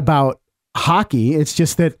bad about hockey. It's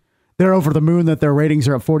just that they're over the moon that their ratings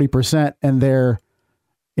are at 40% and they're,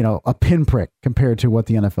 a pinprick compared to what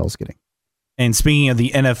the NFL is getting. And speaking of the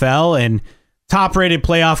NFL and top rated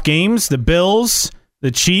playoff games, the Bills, the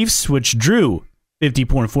Chiefs, which drew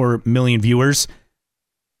 50.4 million viewers.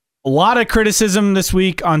 A lot of criticism this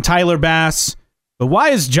week on Tyler Bass, but why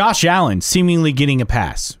is Josh Allen seemingly getting a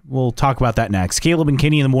pass? We'll talk about that next. Caleb and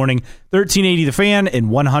Kenny in the morning, 1380 The Fan and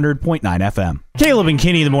 100.9 FM. Caleb and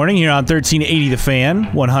Kenny in the morning here on 1380 The Fan,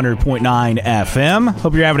 100.9 FM.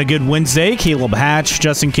 Hope you're having a good Wednesday. Caleb Hatch,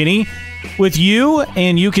 Justin Kenny with you,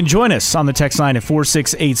 and you can join us on the text line at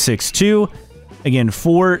 46862. Again,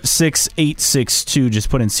 46862.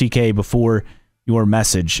 Just put in CK before your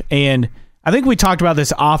message. And I think we talked about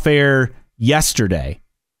this off air yesterday,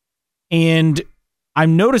 and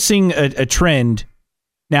I'm noticing a trend.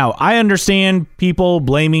 Now, I understand people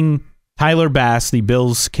blaming Tyler Bass, the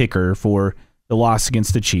Bills kicker, for the loss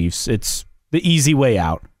against the Chiefs. It's the easy way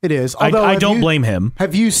out. It is. Although I don't blame him.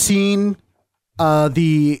 Have you seen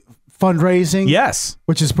the fundraising? Yes.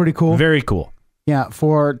 Which is pretty cool. Very cool. Yeah,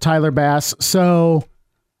 for Tyler Bass. So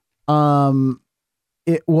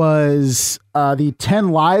it was the 10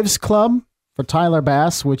 Lives Club for Tyler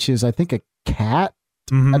Bass, which is, I think, a cat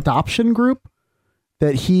adoption group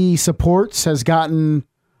that he supports, has gotten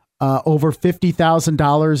over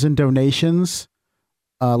 $50,000 in donations.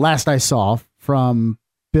 Last I saw from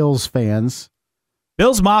Bills fans.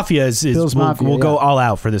 Bills Mafia will go all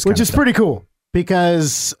out for this, which is pretty cool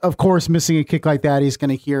because, of course, missing a kick like that, he's going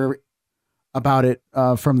to hear about it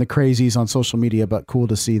from the crazies on social media. But cool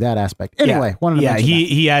to see that aspect. Anyway,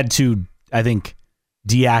 he had to, I think,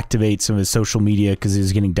 deactivate some of his social media because he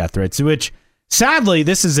was getting death threats, which sadly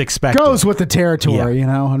this is expected. Goes with the territory,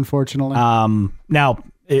 unfortunately. Now,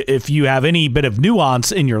 if you have any bit of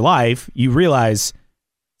nuance in your life, you realize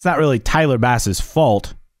it's not really Tyler Bass's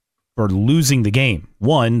fault for losing the game.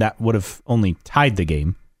 One, that would have only tied the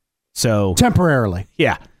game. So temporarily.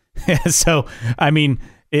 Yeah. So, I mean,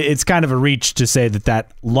 it's kind of a reach to say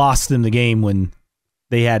that lost them the game when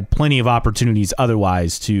they had plenty of opportunities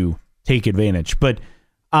otherwise to take advantage. But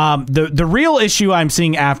the real issue I'm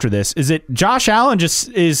seeing after this is that Josh Allen just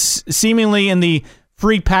is seemingly in the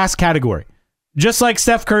free pass category. Just like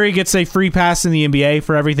Steph Curry gets a free pass in the NBA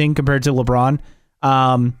for everything compared to LeBron,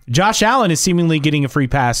 Josh Allen is seemingly getting a free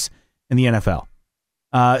pass in the NFL.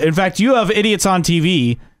 In fact, you have idiots on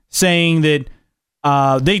TV saying that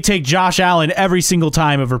they take Josh Allen every single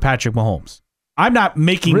time over Patrick Mahomes. I'm not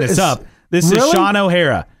making this up. This is Sean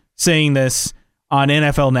O'Hara saying this on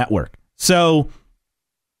NFL Network. So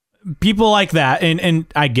people like that, and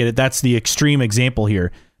I get it, that's the extreme example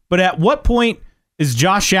here. But at what point is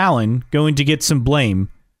Josh Allen going to get some blame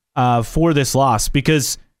for this loss?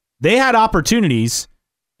 Because they had opportunities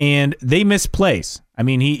and they missed plays. I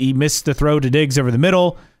mean, he missed the throw to Diggs over the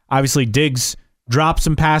middle. Obviously, Diggs dropped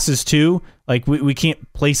some passes too. Like, we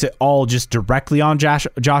can't place it all just directly on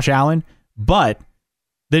Josh Allen. But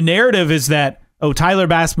the narrative is that, Tyler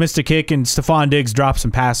Bass missed a kick and Stephon Diggs dropped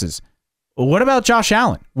some passes. Well, what about Josh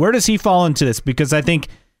Allen? Where does he fall into this? Because I think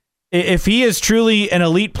if he is truly an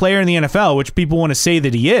elite player in the NFL, which people want to say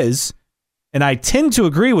that he is, and I tend to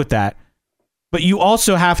agree with that, but you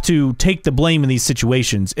also have to take the blame in these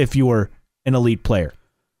situations if you're an elite player.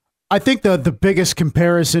 I think the biggest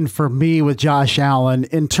comparison for me with Josh Allen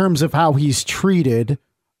in terms of how he's treated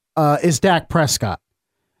is Dak Prescott.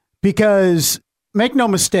 Because make no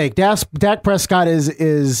mistake, Dak Prescott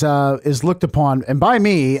is looked upon, and by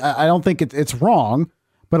me, I don't think it's wrong,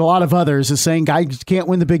 but a lot of others is saying guys can't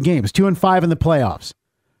win the big games, 2-5 in the playoffs.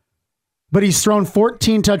 But he's thrown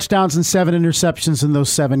 14 touchdowns and 7 interceptions in those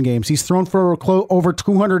 7 games. He's thrown for over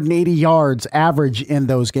 280 yards average in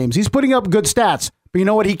those games. He's putting up good stats, but you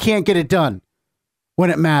know what? He can't get it done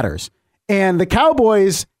when it matters. And the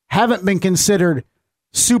Cowboys haven't been considered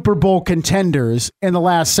Super Bowl contenders in the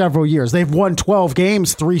last several years. They've won 12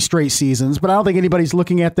 games 3 straight seasons, but I don't think anybody's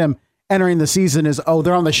looking at them entering the season as,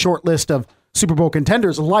 they're on the short list of Super Bowl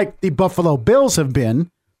contenders like the Buffalo Bills have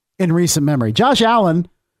been in recent memory. Josh Allen,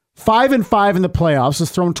 5-5 in the playoffs,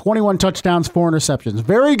 has thrown 21 touchdowns, 4 interceptions.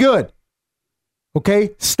 Very good. Okay,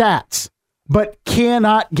 stats, but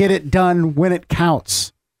cannot get it done when it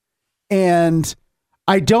counts. And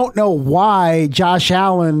I don't know why Josh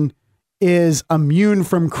Allen is immune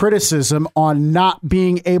from criticism on not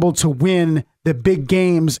being able to win the big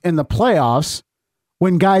games in the playoffs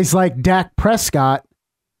when guys like Dak Prescott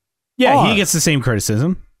are. He gets the same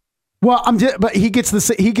criticism. Well, but he gets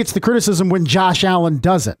the criticism when Josh Allen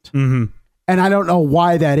doesn't. Mm-hmm. And I don't know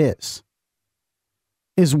why that is.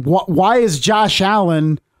 Why is Josh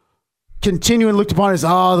Allen continuing looked upon as,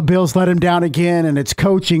 the Bills let him down again, and it's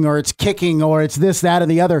coaching or it's kicking or it's this, that, and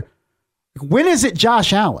the other? When is it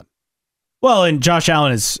Josh Allen? Well, and Josh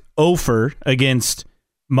Allen is 0-for against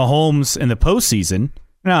Mahomes in the postseason.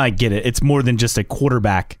 Now, I get it. It's more than just a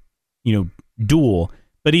quarterback, duel.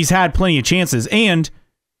 But he's had plenty of chances. And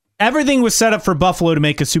everything was set up for Buffalo to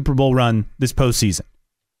make a Super Bowl run this postseason.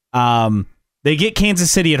 They get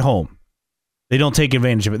Kansas City at home. They don't take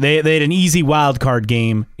advantage of it. They had an easy wild card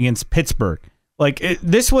game against Pittsburgh.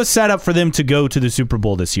 This was set up for them to go to the Super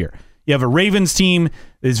Bowl this year. You have a Ravens team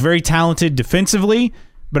that is very talented defensively,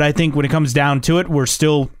 but I think when it comes down to it, we're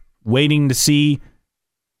still waiting to see,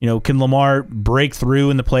 can Lamar break through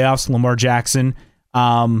in the playoffs, Lamar Jackson.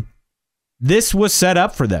 This was set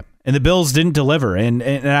up for them, and the Bills didn't deliver. And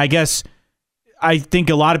I guess I think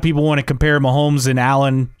a lot of people want to compare Mahomes and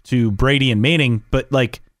Allen to Brady and Manning, but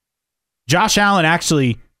like Josh Allen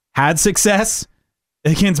actually had success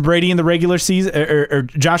against Brady in the regular season, or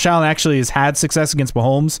Josh Allen actually has had success against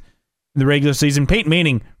Mahomes in the regular season. Peyton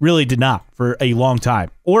Manning really did not for a long time,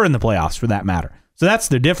 or in the playoffs for that matter. So that's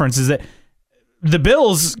the difference, is that the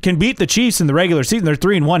Bills can beat the Chiefs in the regular season. They're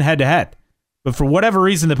 3-1 head-to-head. But for whatever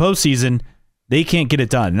reason, the postseason, they can't get it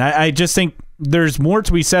done. And I just think there's more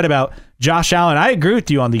to be said about Josh Allen. I agree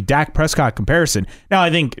with you on the Dak Prescott comparison. Now, I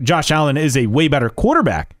think Josh Allen is a way better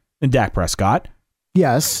quarterback than Dak Prescott.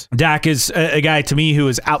 Yes. Dak is a guy, to me, who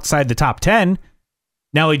is outside the top 10.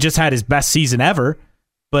 Now, he just had his best season ever.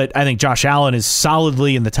 But I think Josh Allen is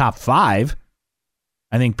solidly in the top 5.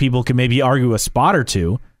 I think people can maybe argue a spot or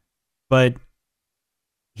two. But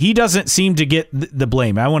he doesn't seem to get the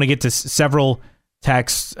blame. I want to get to several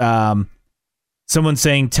texts. Someone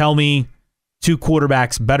saying, tell me 2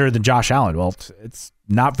 quarterbacks better than Josh Allen. Well, it's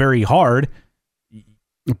not very hard.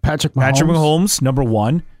 Patrick Mahomes, number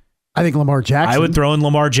 1. I think Lamar Jackson. I would throw in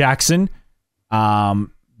Lamar Jackson.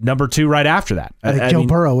 Number 2 right after that. I think Joe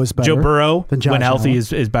Burrow is better. Joe Burrow, than Josh when healthy,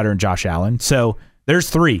 Allen. is better than Josh Allen. So there's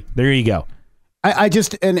 3. There you go. I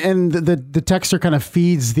just and the texter kind of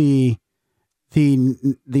feeds the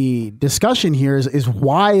discussion here is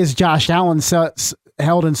why is Josh Allen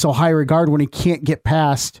held in so high regard when he can't get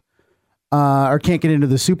past or can't get into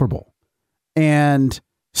the Super Bowl, and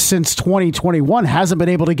since 2021 hasn't been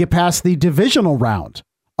able to get past the divisional round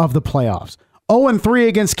of the playoffs. 0-3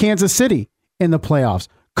 against Kansas City in the playoffs.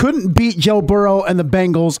 Couldn't beat Joe Burrow and the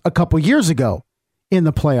Bengals a couple years ago in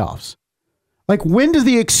the playoffs. Like, when do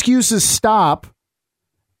the excuses stop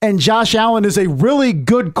and Josh Allen is a really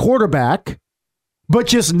good quarterback, but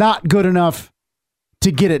just not good enough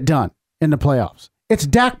to get it done in the playoffs? It's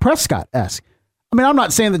Dak Prescott-esque. I mean, I'm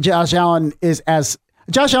not saying that Josh Allen is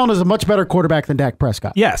a much better quarterback than Dak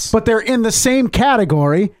Prescott. Yes. But they're in the same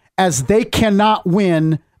category as they cannot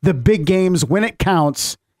win the big games when it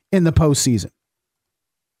counts in the postseason.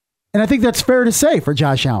 And I think that's fair to say for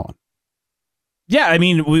Josh Allen. Yeah, I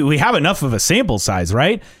mean, we have enough of a sample size,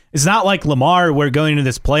 right? It's not like Lamar, where going into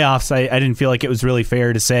this playoffs, I didn't feel like it was really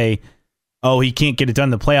fair to say, oh, he can't get it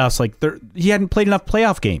done in the playoffs. Like, he hadn't played enough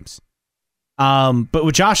playoff games. But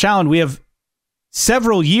with Josh Allen, we have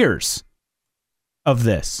several years of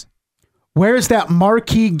this. Where's that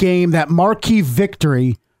marquee game, that marquee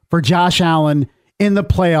victory for Josh Allen in the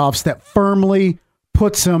playoffs that firmly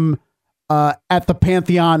puts him at the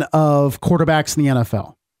pantheon of quarterbacks in the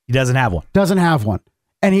NFL? He doesn't have one. Doesn't have one.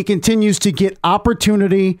 And he continues to get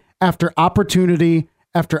opportunity after opportunity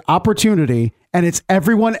after opportunity, and it's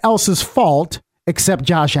everyone else's fault except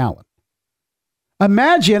Josh Allen.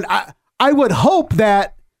 Imagine, I would hope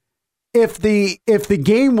that if the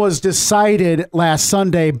game was decided last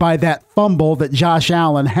Sunday by that fumble that Josh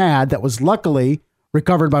Allen had that was luckily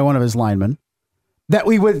recovered by one of his linemen, that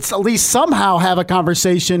we would at least somehow have a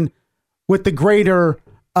conversation with the greater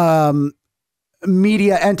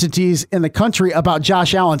media entities in the country about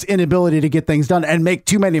Josh Allen's inability to get things done and make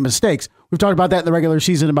too many mistakes. We've talked about that in the regular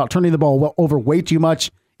season, about turning the ball over way too much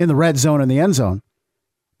in the red zone and the end zone.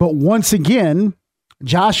 But once again,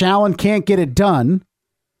 Josh Allen can't get it done.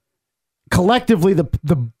 Collectively,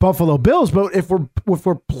 the Buffalo Bills, but if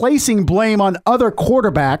we're placing blame on other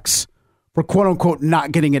quarterbacks for quote unquote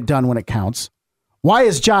not getting it done when it counts, why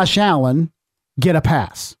is Josh Allen get a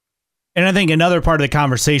pass? And I think another part of the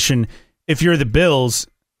conversation, if you're the Bills,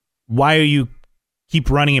 why are you keep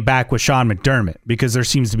running it back with Sean McDermott? Because there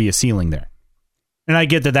seems to be a ceiling there. And I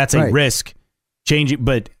get that that's a risk changing,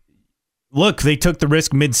 but look, they took the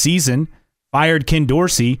risk mid-season, fired Ken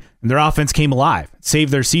Dorsey, and their offense came alive,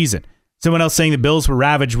 saved their season. Someone else saying the Bills were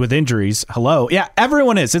ravaged with injuries. Hello. Yeah,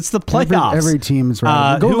 everyone is. It's the playoffs. Every team is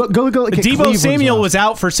ravaged. Go Deebo Samuel was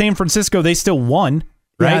out for San Francisco. They still won.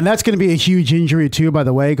 Right? Yeah, and that's going to be a huge injury too, by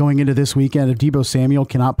the way, going into this weekend. If Deebo Samuel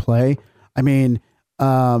cannot play, I mean,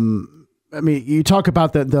 you talk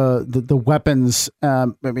about the weapons.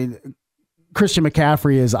 Christian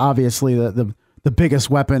McCaffrey is obviously the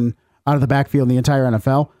biggest weapon out of the backfield in the entire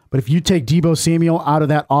NFL. But if you take Deebo Samuel out of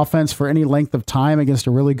that offense for any length of time against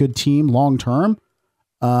a really good team long term,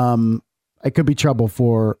 it could be trouble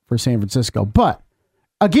for San Francisco. But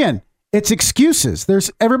again, it's excuses.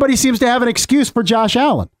 Everybody seems to have an excuse for Josh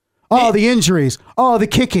Allen. Oh, the injuries. Oh, the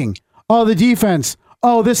kicking. Oh, the defense.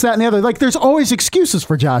 Oh, this, that, and the other. Like, there's always excuses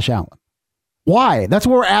for Josh Allen. Why? That's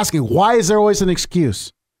what we're asking. Why is there always an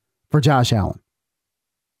excuse for Josh Allen?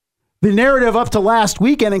 The narrative up to last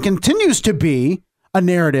weekend, and continues to be a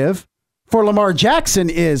narrative for Lamar Jackson,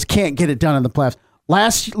 is can't get it done in the playoffs.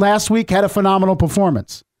 Last week had a phenomenal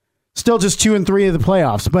performance. Still just 2-3 of the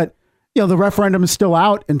playoffs, but the referendum is still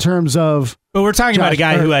out in terms of. But we're talking about a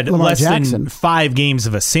guy who had Lamar less Jackson. than 5 games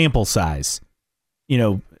of a sample size,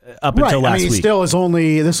 up Right. until last he week. still is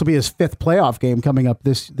this will be his 5th playoff game coming up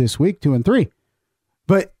this week, 2-3.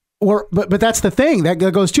 But that's the thing that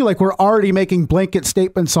goes too. Like, we're already making blanket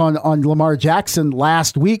statements on Lamar Jackson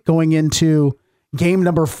last week going into game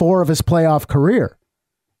number 4 of his playoff career.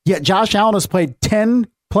 Yet Josh Allen has played 10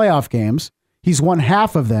 playoff games. He's won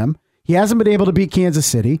half of them. He hasn't been able to beat Kansas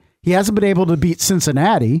City. He hasn't been able to beat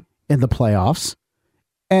Cincinnati in the playoffs.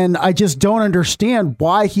 And I just don't understand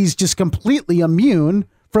why he's just completely immune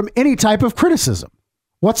from any type of criticism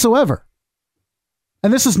whatsoever.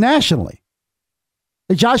 And this is nationally.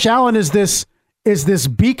 Josh Allen is this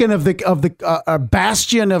beacon of the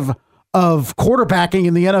bastion of quarterbacking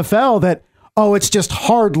in the NFL that, it's just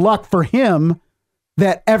hard luck for him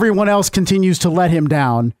that everyone else continues to let him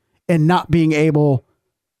down and not being able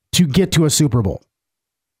to get to a Super Bowl.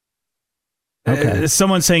 Okay.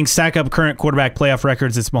 Someone saying stack up current quarterback playoff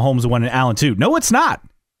records. It's Mahomes 1 and Allen 2. No, it's not.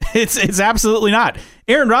 It's absolutely not.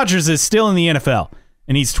 Aaron Rodgers is still in the NFL,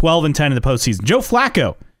 and he's 12-10 in the postseason. Joe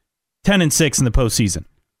Flacco, 10-6 in the postseason.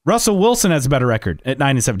 Russell Wilson has a better record at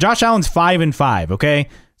 9-7. Josh Allen's 5-5. Okay,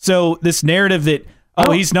 so this narrative that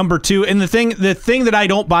he's number 2, and the thing that I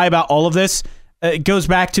don't buy about all of this, it goes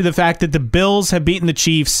back to the fact that the Bills have beaten the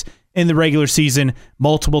Chiefs in the regular season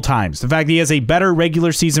multiple times. The fact that he has a better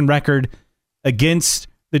regular season record against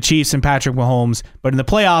the Chiefs and Patrick Mahomes, but in the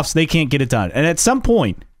playoffs, they can't get it done. And at some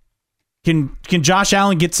point, can Josh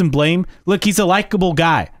Allen get some blame? Look, he's a likable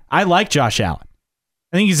guy. I like Josh Allen.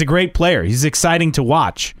 I think he's a great player. He's exciting to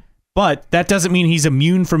watch, but that doesn't mean he's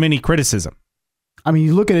immune from any criticism. I mean,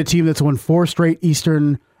 you look at a team that's won 4 straight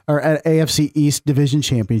Eastern or AFC East division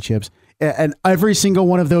championships, and every single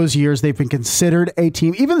one of those years, they've been considered a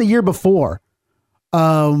team. Even the year before,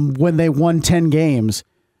 when they won 10 games,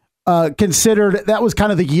 considered that was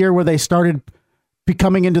kind of the year where they started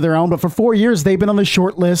becoming into their own. But for 4 years, they've been on the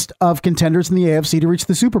short list of contenders in the AFC to reach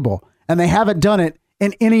the Super Bowl. And they haven't done it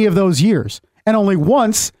in any of those years. And only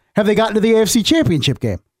once have they gotten to the AFC Championship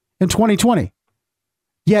game in 2020.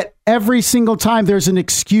 Yet every single time there's an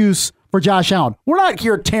excuse for Josh Allen. We're not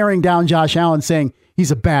here tearing down Josh Allen saying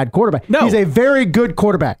he's a bad quarterback. No. He's a very good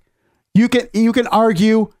quarterback. You can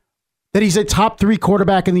argue that he's a top 3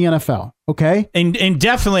 quarterback in the NFL. Okay. And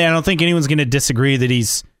definitely, I don't think anyone's going to disagree that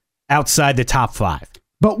he's outside the top 5.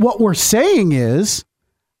 But what we're saying is,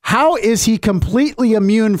 how is he completely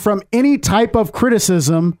immune from any type of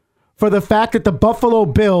criticism for the fact that the Buffalo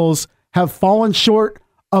Bills have fallen short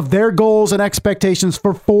of their goals and expectations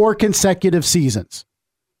for 4 consecutive seasons?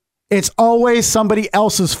 It's always somebody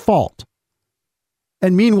else's fault.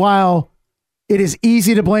 And meanwhile, it is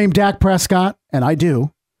easy to blame Dak Prescott, and I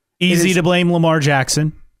do. Easy to blame Lamar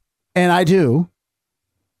Jackson. And I do.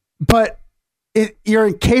 But you're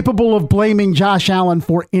incapable of blaming Josh Allen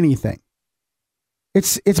for anything.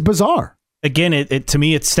 It's bizarre. Again, it to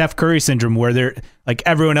me, it's Steph Curry syndrome, where they're like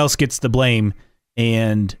everyone else gets the blame,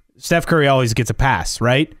 and Steph Curry always gets a pass,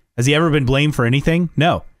 right? Has he ever been blamed for anything?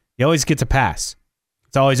 No. He always gets a pass.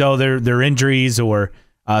 It's always, they're injuries, or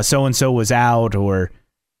so-and-so was out, or,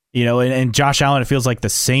 and Josh Allen, it feels like the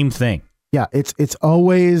same thing. Yeah, it's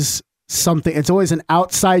always something. It's always an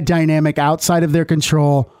outside dynamic outside of their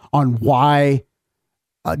control on why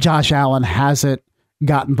Josh Allen hasn't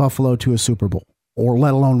gotten Buffalo to a Super Bowl, or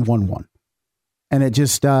let alone won one. And it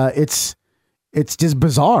just it's just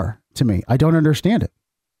bizarre to me. I don't understand it.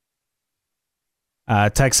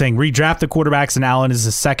 Text saying redraft the quarterbacks, and Allen is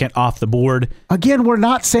the second off the board. Again, we're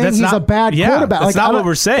not saying he's a bad quarterback. That's not what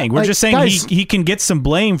we're saying. We're just saying guys, he can get some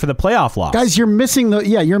blame for the playoff loss. Guys, you're missing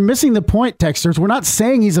the point, texters. We're not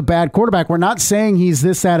saying he's a bad quarterback. We're not saying he's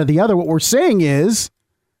this, that, or the other. What we're saying is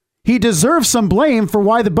he deserves some blame for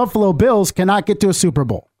why the Buffalo Bills cannot get to a Super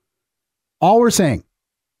Bowl. All we're saying.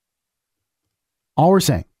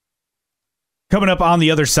 Coming up on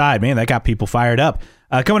the other side, man, that got people fired up.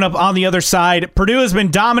 Coming up on the other side, Purdue has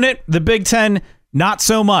been dominant. The Big Ten, not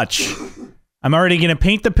so much. I'm already going to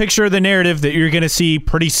paint the picture of the narrative that you're going to see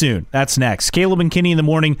pretty soon. That's next. Caleb and Kenny in the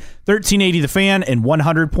morning, 1380 The Fan and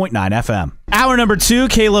 100.9 FM. Hour number 2,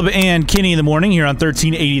 Caleb and Kenny in the morning here on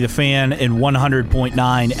 1380 The Fan and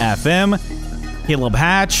 100.9 FM. Caleb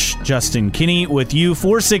Hatch, Justin Kinney with you.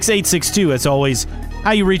 46862, as always,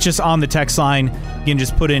 how you reach us on the text line. You can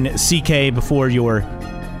just put in CK before your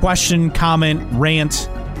question, comment, rant.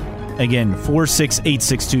 Again,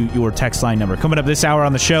 46862, your text line number. Coming up this hour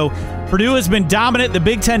on the show, Purdue has been dominant. The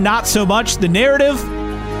Big Ten, not so much. The narrative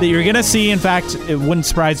that you're going to see, in fact, it wouldn't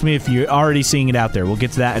surprise me if you're already seeing it out there. We'll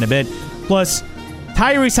get to that in a bit. Plus,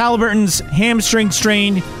 Tyrese Halliburton's hamstring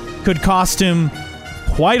strain could cost him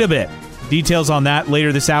quite a bit. Details on that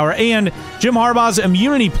later this hour. And Jim Harbaugh's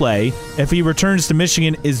immunity play, if he returns to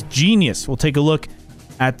Michigan, is genius. We'll take a look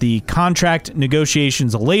at the contract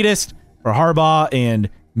negotiations latest for Harbaugh and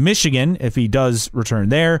Michigan, if he does return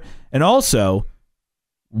there. And also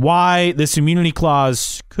why this immunity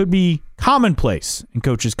clause could be commonplace in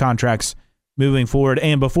coaches' contracts moving forward.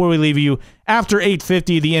 And before we leave you, after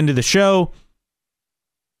 8:50, the end of the show,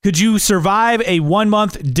 could you survive a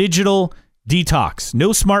 1-month digital detox? No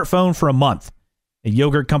smartphone for a month. A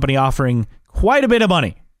yogurt company offering quite a bit of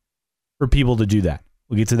money for people to do that.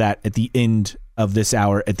 We'll get to that at the end of this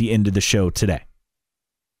hour, at the end of the show today.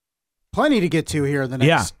 Plenty to get to here in the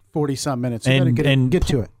next 40-some minutes. You got to get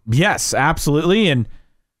to it. Yes, absolutely. And,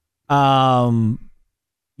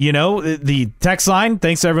 the text line,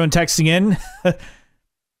 thanks to everyone texting in.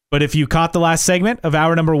 But if you caught the last segment of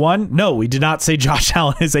hour number 1, no, we did not say Josh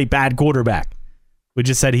Allen is a bad quarterback. We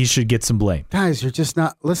just said he should get some blame. Guys, you're just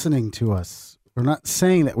not listening to us. We're not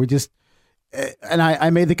saying that. We just, and I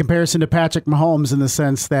made the comparison to Patrick Mahomes in the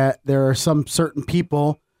sense that there are some certain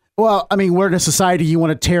people. Well, I mean, we're in a society you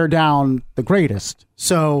want to tear down the greatest.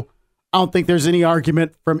 So I don't think there's any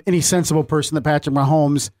argument from any sensible person that Patrick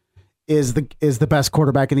Mahomes is the best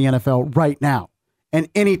quarterback in the NFL right now. And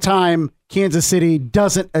anytime Kansas City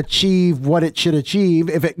doesn't achieve what it should achieve,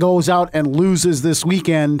 if it goes out and loses this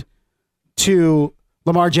weekend to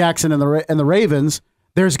Lamar Jackson and the Ravens,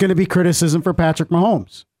 there's going to be criticism for Patrick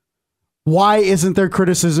Mahomes. Why isn't there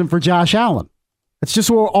criticism for Josh Allen? That's just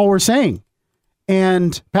all we're saying.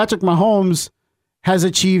 And Patrick Mahomes has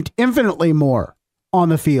achieved infinitely more on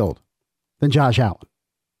the field than Josh Allen.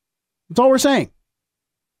 That's all we're saying.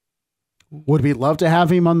 Would we love to have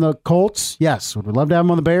him on the Colts? Yes. Would we love to have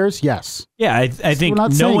him on the Bears? Yes. Yeah, I think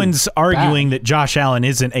no one's arguing that Josh Allen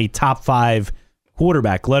isn't a top 5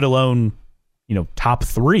 quarterback, let alone, top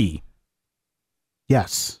 3.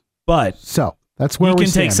 Yes. But so that's where we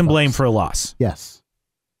can take some blame for a loss. Yes.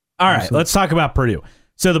 All right, let's talk about Purdue.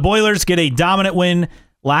 So the Boilers get a dominant win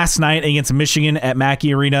last night against Michigan at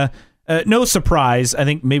Mackey Arena. No surprise. I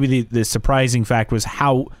think maybe the surprising fact was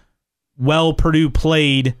how well Purdue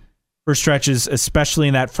played for stretches, especially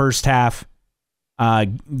in that first half,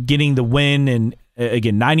 getting the win. And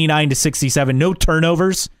again, 99-67, no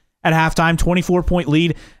turnovers at halftime, 24-point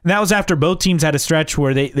lead. And that was after both teams had a stretch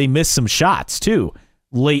where they missed some shots too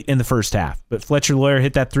late in the first half. But Fletcher Lawyer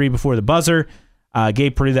hit that 3 before the buzzer,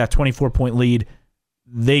 gave Purdue that 24-point lead.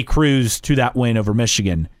 They cruised to that win over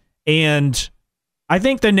Michigan. And I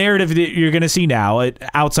think the narrative that you're going to see now,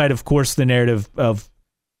 outside of course the narrative of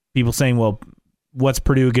people saying, well, what's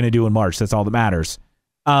Purdue going to do in March? That's all that matters.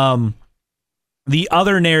 The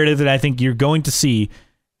other narrative that I think you're going to see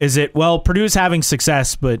is that, well, Purdue's having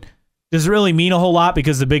success, but does it really mean a whole lot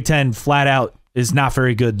because the Big Ten flat out is not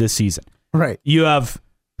very good this season. Right. You have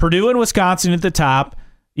Purdue and Wisconsin at the top.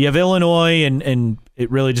 You have Illinois, and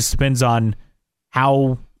it really just depends on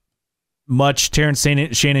how much Terrence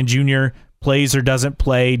Shannon Jr. plays or doesn't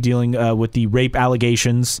play, dealing with the rape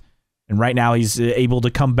allegations. And right now he's able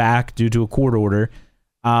to come back due to a court order.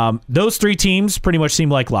 Those 3 teams pretty much seem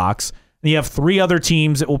like locks. And you have 3 other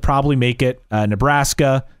teams that will probably make it.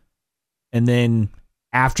 Nebraska, and then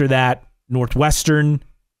after that, Northwestern,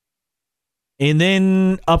 and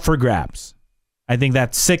then up for grabs. I think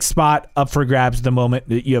that 6th spot up for grabs at the moment.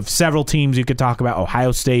 You have several teams you could talk about.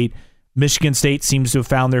 Ohio State, Michigan State seems to have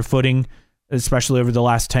found their footing, especially over the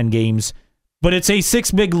last 10 games. But it's a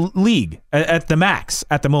 6-big league at the max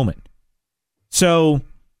at the moment. So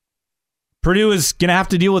Purdue is going to have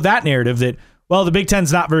to deal with that narrative that, well, the Big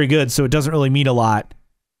Ten's not very good, so it doesn't really mean a lot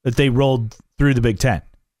that they rolled through the Big Ten.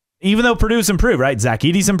 Even though Purdue's improved, right? Zach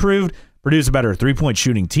Edey's improved. Purdue's a better 3-point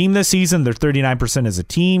shooting team this season. They're 39% as a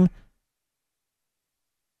team.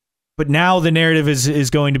 But now the narrative is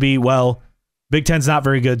going to be, well, Big Ten's not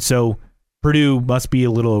very good, so Purdue must be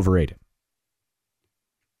a little overrated.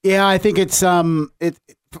 Yeah, I think it's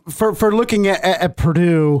for looking at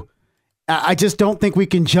Purdue, I just don't think we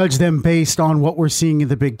can judge them based on what we're seeing in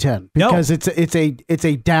the Big Ten because it's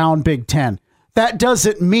a down Big Ten. That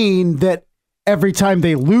doesn't mean that every time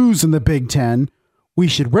they lose in the Big Ten, we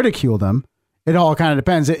should ridicule them. It all kind of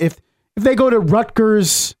depends. If they go to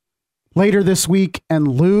Rutgers later this week and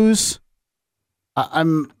lose,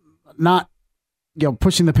 I'm not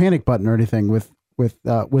pushing the panic button or anything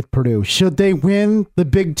with Purdue. Should they win the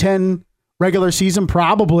Big Ten regular season?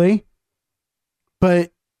 Probably,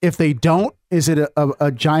 but if they don't, is it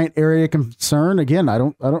a giant area of concern? Again, I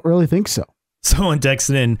don't really think so. Someone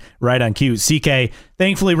texted in right on cue. CK,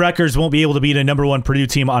 thankfully Rutgers won't be able to beat a number 1 Purdue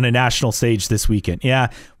team on a national stage this weekend. Yeah,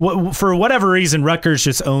 for whatever reason, Rutgers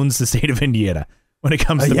just owns the state of Indiana. when it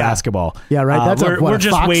comes to basketball. Yeah, right. That's we're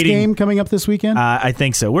just Fox waiting. Game coming up this weekend? I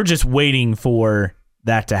think so. We're just waiting for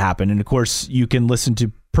that to happen. And, of course, you can listen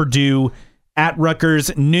to Purdue at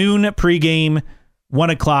Rutgers, noon pregame, 1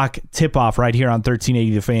 o'clock tip-off right here on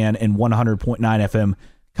 1380 The Fan and 100.9 FM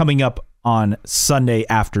coming up on Sunday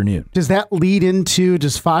afternoon. Does that lead into,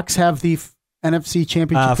 does Fox have the NFC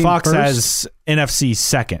Championship game Fox first? has NFC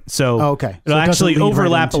second. So, okay. It'll actually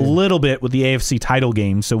overlap right a little bit with the AFC title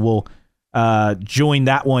game. So we'll join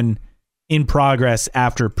that one in progress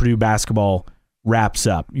after Purdue basketball wraps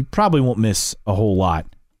up. You probably won't miss a whole lot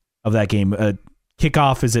of that game.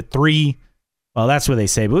 Kickoff is at 3. Well, that's what they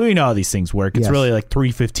say, but we know how these things work. It's really like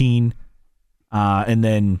 3:15, and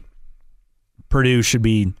then Purdue should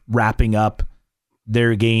be wrapping up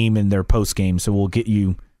their game and their post game. So we'll get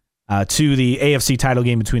you to the AFC title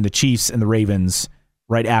game between the Chiefs and the Ravens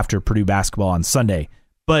right after Purdue basketball on Sunday.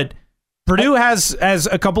 But Purdue has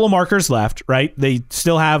a couple of markers left, right? They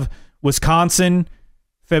still have Wisconsin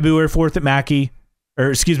February 4th at Mackey,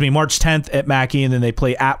 March 10th at Mackey, and then they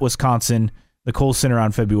play at Wisconsin, the Kohl Center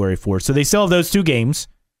on February 4th. So they still have those two games.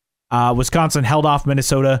 Wisconsin held off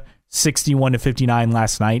Minnesota 61-59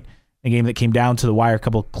 last night, a game that came down to the wire, a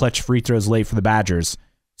couple clutch free throws late for the Badgers.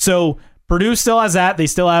 So Purdue still has that. They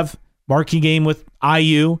still have marquee game with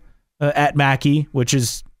IU at Mackey, which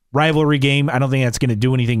is rivalry game. I don't think that's going to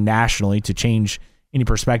do anything nationally to change any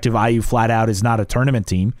perspective. IU flat out is not a tournament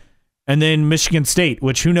team. And then Michigan State,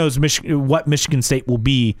 which who knows what Michigan State will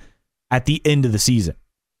be at the end of the season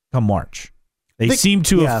come March. They seem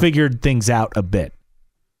to have figured things out a bit.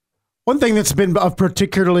 One thing that's been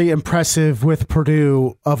particularly impressive with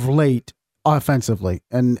Purdue of late offensively,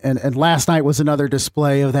 and last night was another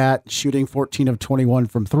display of that, shooting 14 of 21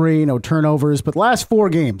 from 3, no turnovers, but last 4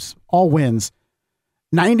 games, all wins,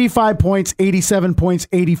 95 points, 87 points,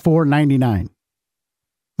 84, 99.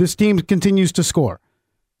 This team continues to score.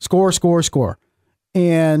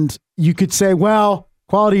 And you could say, well,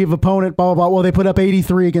 quality of opponent, blah, blah, blah. Well, they put up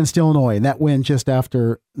 83 against Illinois, and that win just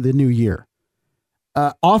after the new year.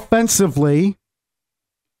 Offensively,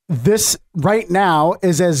 this right now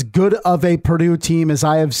is as good of a Purdue team as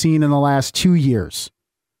I have seen in the last 2 years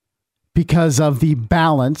because of the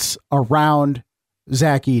balance around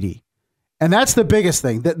Zach Edey. And that's the biggest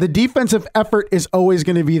thing. The defensive effort is always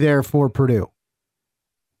going to be there for Purdue.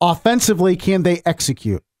 Offensively, can they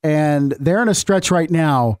execute? And they're in a stretch right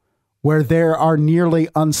now where they are nearly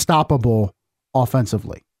unstoppable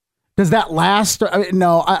offensively. Does that last?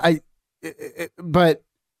 No, but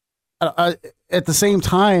at the same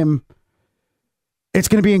time, it's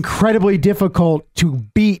going to be incredibly difficult to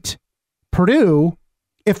beat Purdue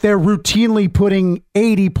if they're routinely putting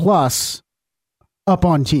 80 plus up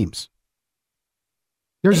on teams.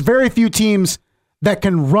 There's very few teams that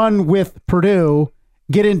can run with Purdue,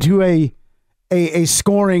 get into a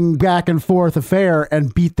scoring back and forth affair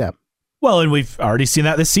and beat them. Well, and we've already seen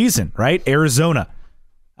that this season, right? Arizona.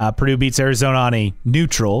 Purdue beats Arizona on a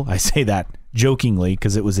neutral. I say that jokingly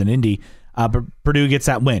because it was in Indy. But Purdue gets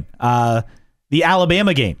that win. The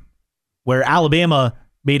Alabama game, where Alabama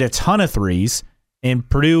made a ton of threes, and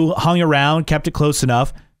Purdue hung around, kept it close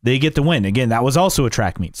enough. They get the win. Again, that was also a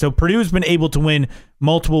track meet. So Purdue's been able to win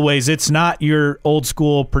multiple ways. It's not your old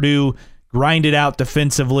school Purdue grind it out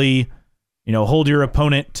defensively, hold your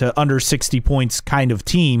opponent to under 60 points kind of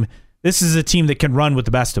team. This is a team that can run with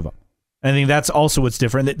the best of them. I think that's also what's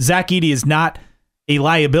different. That Zach Edey is not a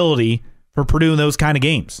liability for Purdue in those kind of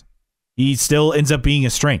games. He still ends up being a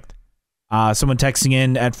strength. Someone texting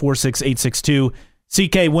in at 46862.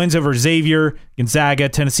 CK wins over Xavier, Gonzaga,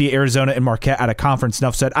 Tennessee, Arizona, and Marquette at a conference.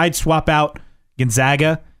 Enough said. I'd swap out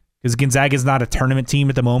Gonzaga because Gonzaga is not a tournament team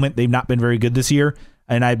at the moment. They've not been very good this year,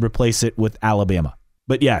 and I'd replace it with Alabama.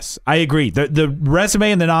 But yes, I agree. The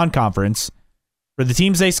resume in the non-conference for the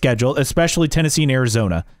teams they schedule, especially Tennessee and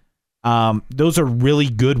Arizona, those are really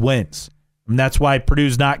good wins. And that's why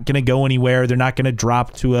Purdue's not going to go anywhere. They're not going to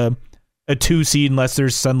drop to a 2 seed unless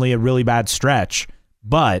there's suddenly a really bad stretch.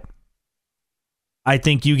 But I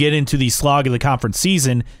think you get into the slog of the conference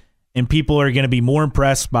season, and people are going to be more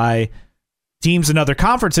impressed by teams in other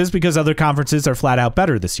conferences because other conferences are flat out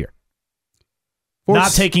better this year.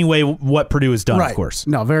 Not taking away what Purdue has done, right. Of course.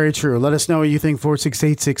 No, very true. Let us know what you think.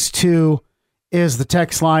 46862 is the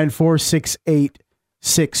text line,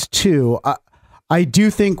 46862. I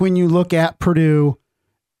do think when you look at Purdue,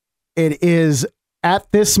 it is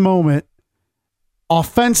at this moment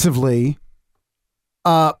offensively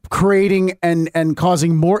creating and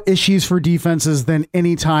causing more issues for defenses than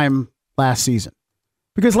any time last season.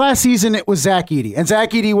 Because last season it was Zach Edey, and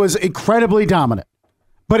Zach Edey was incredibly dominant,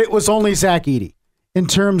 but it was only Zach Edey. in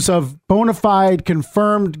terms of bona fide,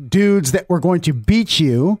 confirmed dudes that were going to beat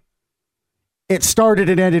you, it started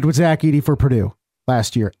and ended with Zach Edey for Purdue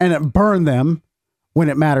last year, and it burned them when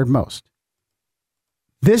it mattered most.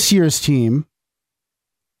 This year's team,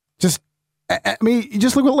 just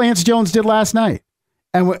look what Lance Jones did last night,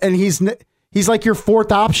 and he's like your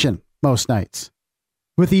fourth option most nights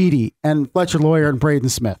with Edey and Fletcher Lawyer and Braden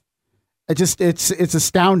Smith. It's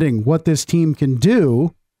astounding what this team can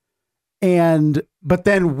do, but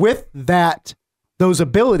then with those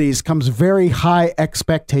abilities comes very high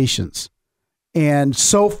expectations. And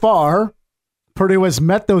so far, Purdue has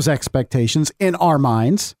met those expectations in our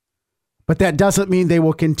minds, but that doesn't mean they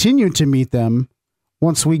will continue to meet them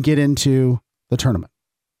once we get into the tournament.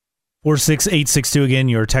 46862 again,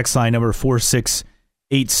 your text line number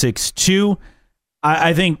 46862.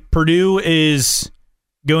 I think Purdue is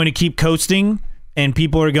going to keep coasting, and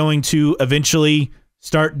people are going to eventually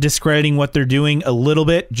start discrediting what they're doing a little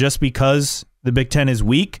bit just because the Big Ten is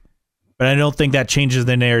weak. But I don't think that changes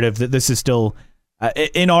the narrative that this is still,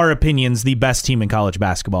 in our opinions, the best team in college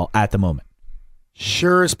basketball at the moment.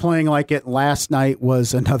 Sure is playing like it. Last night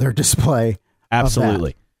was another display.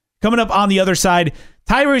 Absolutely. Coming up on the other side,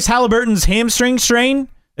 Tyrese Halliburton's hamstring strain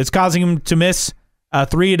is causing him to miss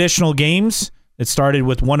 3 additional games. It started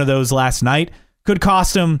with one of those last night. Could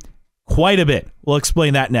cost him quite a bit. We'll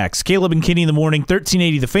explain that next. Caleb and Kenny in the morning,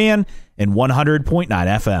 1380 The Fan and 100.9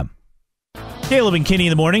 FM. Caleb and Kenny in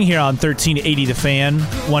the morning here on 1380 The Fan,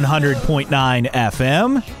 100.9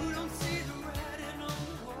 FM.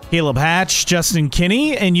 Caleb Hatch, Justin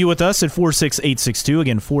Kinney, and you with us at 46862.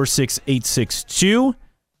 Again, 46862.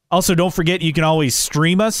 Also, don't forget, you can always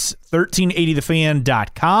stream us,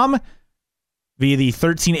 1380thefan.com, via the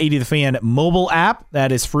 1380 The Fan mobile app.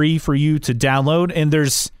 That is free for you to download. And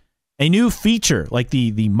there's a new feature, like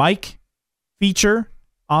the mic feature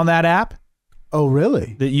on that app. Oh,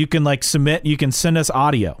 really? That you can submit, you can send us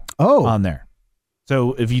audio on there.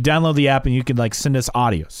 So if you download the app and you can send us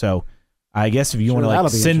audio. So I guess if you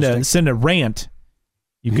want to send a rant,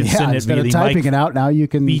 you can send it via the typing mic it out. Now you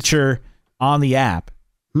can feature on the app.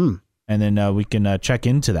 And then we can check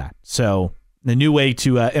into that. So the new way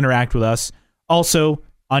to interact with us, also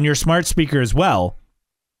on your smart speaker as well.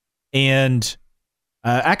 And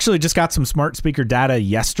actually just got some smart speaker data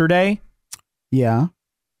yesterday. Yeah.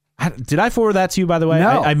 Did I forward that to you, by the way?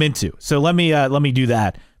 No. I meant to. So let me do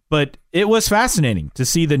that. But it was fascinating to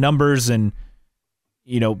see the numbers and,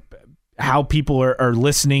 how people are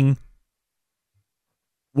listening.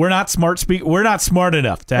 We're not smart We're not smart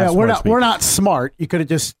enough to have we're not smart. You could have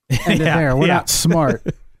just ended there. We're not smart.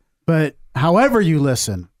 But however you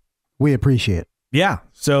listen, we appreciate it. Yeah.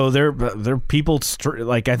 So they're people,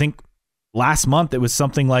 I think last month it was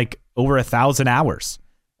something like over 1,000 hours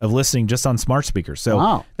of listening just on smart speakers.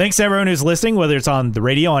 So Thanks to everyone who's listening, whether it's on the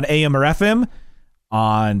radio, on AM or FM,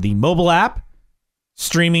 on the mobile app,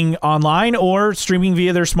 streaming online, or streaming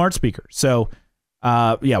via their smart speaker. So,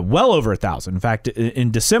 well over 1,000. In fact, in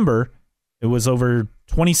December, it was over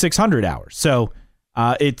 2,600 hours. So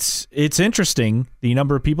it's interesting, the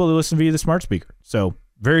number of people who listen via the smart speaker. So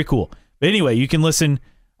very cool. But anyway, you can listen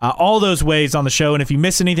all those ways on the show. And if you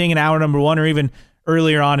miss anything in hour number 1 or even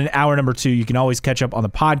earlier on in hour number 2, you can always catch up on the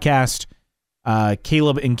podcast.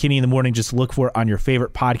 Caleb and Kenny in the morning, just look for it on your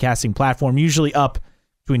favorite podcasting platform, usually up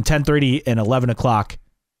between 10:30 and 11 o'clock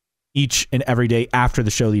each and every day after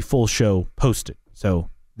the show, the full show posted.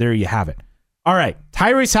 So there you have it. All right,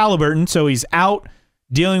 Tyrese Halliburton, so he's out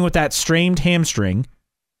dealing with that strained hamstring,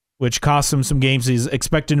 which cost him some games. He's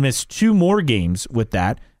expected to miss 2 more games with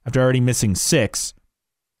that after already missing 6.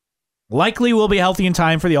 Likely will be healthy in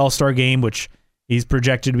time for the All-Star game, which he's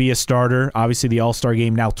projected to be a starter. Obviously, the All-Star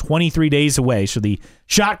game now 23 days away, so the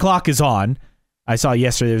shot clock is on. I saw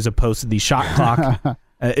yesterday there was a post that the shot clock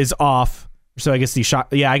is off. So I guess the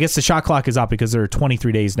shot clock is off because there are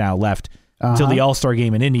 23 days now left until the All-Star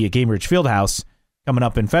game in Indy at Gainbridge Fieldhouse coming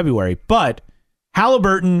up in February. But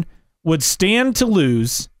Halliburton would stand to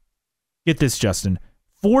lose, get this, Justin,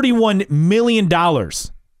 $41 million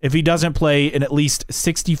if he doesn't play in at least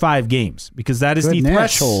 65 games, because that is the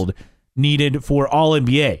threshold needed for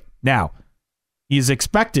All-NBA. Now, he is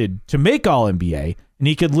expected to make All-NBA, and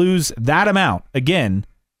he could lose that amount again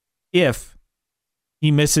if he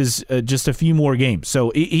misses just a few more games.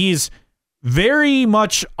 So he's very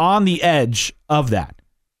much on the edge of that.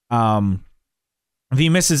 If he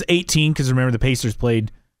misses 18, because remember the Pacers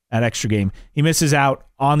played that extra game, he misses out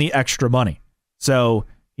on the extra money. So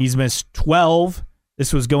he's missed 12.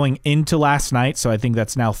 This was going into last night, so I think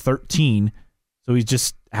that's now 13. So he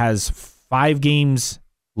just has 5 games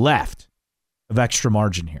left of extra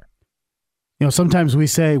margin here. Sometimes we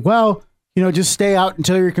say, well, just stay out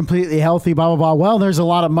until you're completely healthy, blah, blah, blah. Well, there's a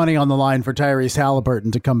lot of money on the line for Tyrese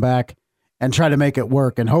Halliburton to come back and try to make it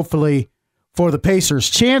work. And hopefully for the Pacers'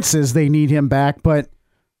 chances, they need him back. But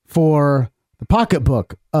for the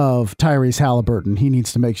pocketbook of Tyrese Halliburton, he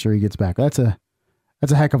needs to make sure he gets back. That's a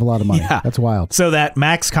heck of a lot of money. Yeah. That's wild. So that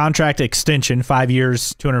max contract extension, 5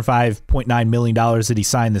 years, $205.9 million that he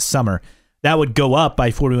signed this summer, that would go up by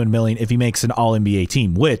 $41 million if he makes an All-NBA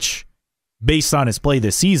team, which, based on his play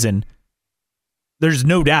this season, there's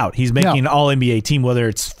no doubt he's making an All-NBA team, whether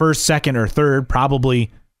it's first, second, or third, probably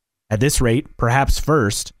at this rate, perhaps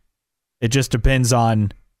first. It just depends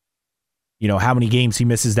on, how many games he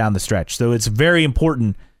misses down the stretch. So it's very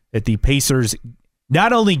important that the Pacers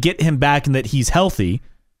not only get him back and that he's healthy.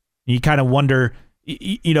 You kind of wonder,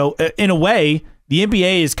 in a way, the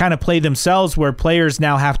NBA has kind of played themselves where players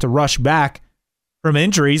now have to rush back from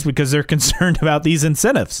injuries because they're concerned about these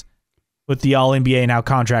incentives with the All-NBA and how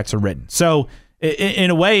contracts are written. So in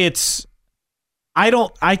a way,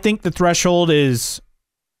 I think the threshold is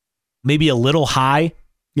maybe a little high.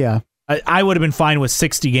 Yeah. I would have been fine with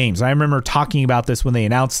 60 games. I remember talking about this when they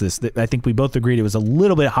announced this. That I think we both agreed it was a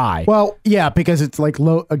little bit high. Well, yeah, because it's like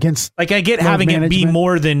low against. Like I get having management. It be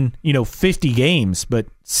more than 50 games, but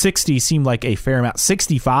 60 seemed like a fair amount.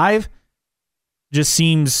 65 just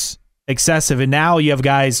seems excessive, and now you have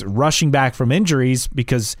guys rushing back from injuries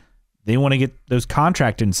because they want to get those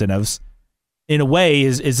contract incentives. In a way,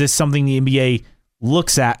 is this something the NBA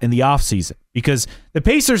looks at in the offseason? Because the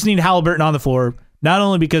Pacers need Halliburton on the floor. Not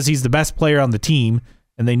only because he's the best player on the team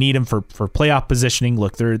and they need him for playoff positioning.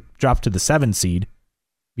 Look, they're dropped to the 7 seed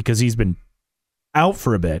because he's been out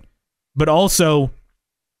for a bit, but also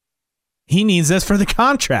he needs this for the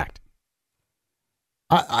contract.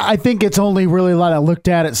 I think it's only really looked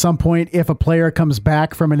at some point if a player comes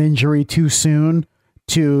back from an injury too soon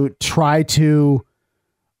to try to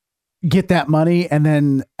get that money and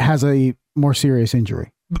then has a more serious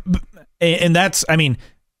injury. And that's,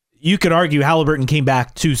 you could argue Halliburton came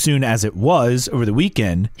back too soon as it was over the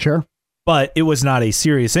weekend. Sure. But it was not a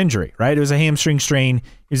serious injury, right? It was a hamstring strain.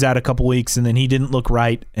 He was out a couple weeks, and then he didn't look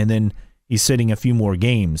right, and then he's sitting a few more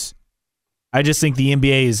games. I just think the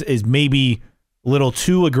NBA is maybe a little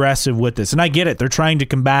too aggressive with this. And I get it. They're trying to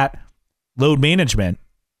combat load management.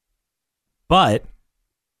 But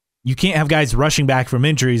you can't have guys rushing back from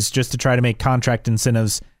injuries just to try to make contract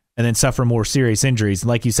incentives and then suffer more serious injuries. And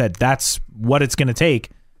like you said, that's what it's going to take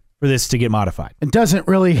for this to get modified. It doesn't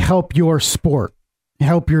really help your sport,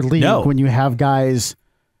 help your league when you have guys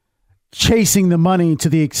chasing the money to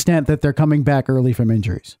the extent that they're coming back early from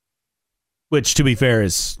injuries. Which, to be fair,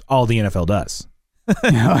 is all the NFL does.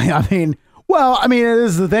 It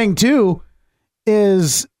is the thing, too,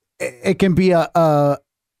 is it can be an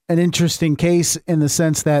interesting case in the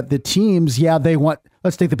sense that the teams, they want,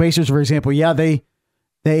 let's take the Pacers, for example. Yeah, they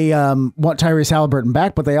want Tyrese Halliburton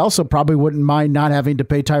back, but they also probably wouldn't mind not having to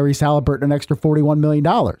pay Tyrese Halliburton an extra $41 million.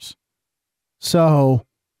 So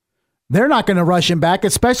they're not going to rush him back,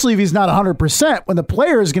 especially if he's not 100%, when the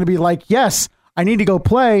player is going to be like, yes, I need to go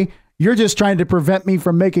play. You're just trying to prevent me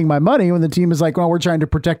from making my money. When the team is like, well, we're trying to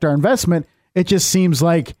protect our investment. It just seems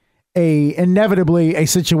like inevitably a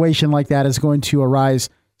situation like that is going to arise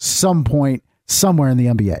some point somewhere in the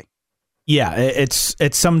NBA. Yeah, it's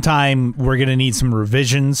sometime we're going to need some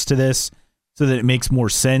revisions to this so that it makes more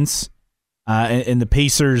sense. And the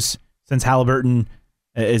Pacers, since Halliburton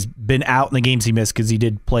has been out in the games he missed because he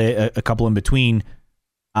did play a couple in between,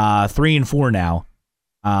 3 and 4 now.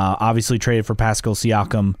 Obviously traded for Pascal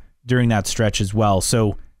Siakam during that stretch as well.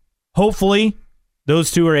 So hopefully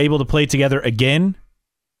those two are able to play together again.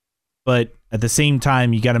 But at the same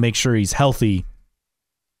time, you got to make sure he's healthy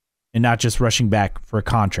and not just rushing back for a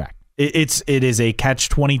contract. It is a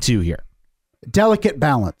catch-22 here. Delicate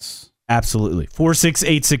balance. Absolutely.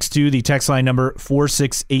 46862, the text line number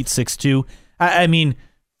 46862.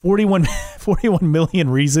 41 million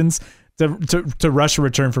reasons to rush a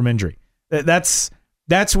return from injury. That's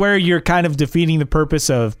where you're kind of defeating the purpose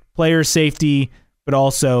of player safety, but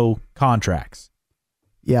also contracts.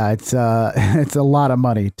 Yeah, it's a lot of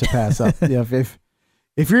money to pass up.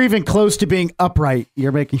 If you're even close to being upright,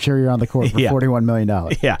 you're making sure you're on the court for $41 million.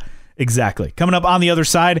 Yeah, exactly. Coming up on the other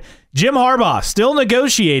side, Jim Harbaugh still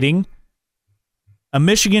negotiating a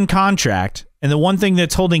Michigan contract, and the one thing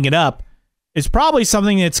that's holding it up is probably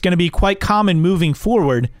something that's going to be quite common moving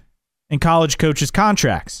forward in college coaches'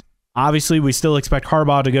 contracts. Obviously, we still expect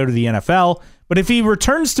Harbaugh to go to the NFL, but if he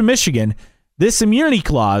returns to Michigan, this immunity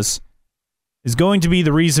clause is going to be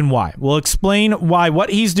the reason why. We'll explain why what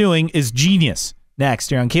he's doing is genius. Next,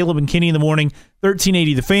 here on Caleb and Kenny in the Morning,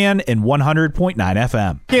 1380 The Fan and 100.9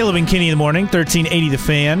 FM. Caleb and Kenny in the Morning, 1380 The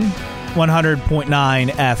Fan 100.9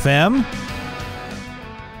 FM.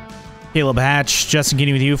 Caleb Hatch, Justin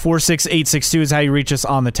Kinney with you. 46862 is how you reach us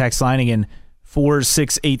on the text line. Again,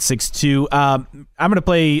 46862. I'm going to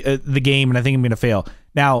play the game, and I think I'm going to fail.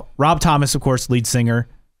 Now, Rob Thomas, of course, lead singer,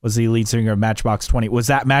 was the lead singer of Matchbox 20. Was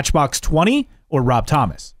that Matchbox 20 or Rob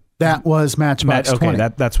Thomas? That was Matchbox 20.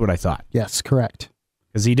 Okay, that's what I thought. Yes, correct.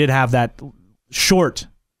 Because he did have that short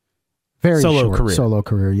Very solo short solo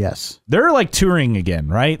career, yes. They're like touring again,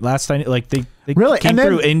 right? Last time, like they really? came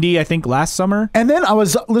through Indy, I think, last summer. And then I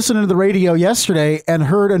was listening to the radio yesterday and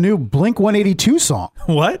heard a new Blink-182 song.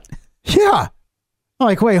 What? Yeah. I'm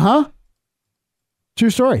like, wait, huh?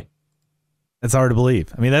 True story. That's hard to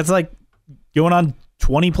believe. I mean, that's like going on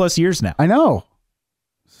 20 plus years now. I know.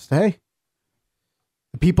 Hey,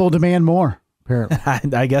 the people demand more, apparently.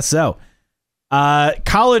 I guess so.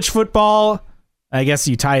 College football, I guess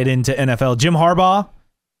you tie it into NFL. Jim Harbaugh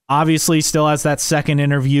obviously still has that second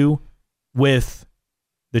interview with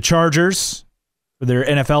the Chargers for their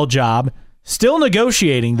NFL job. Still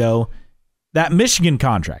negotiating, though, that Michigan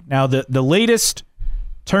contract. Now, the latest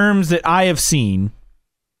terms that I have seen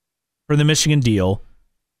for the Michigan deal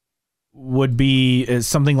would be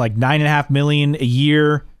something like $9.5 million a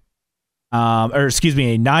year,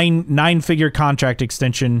 a nine-figure contract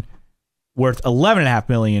extension worth $11.5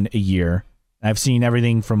 million a year. I've seen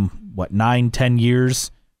everything from 9-10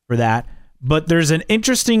 years for that. But there's an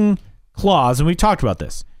interesting clause, and we've talked about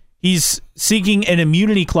this. He's seeking an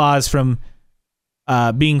immunity clause from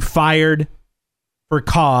being fired for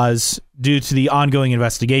cause due to the ongoing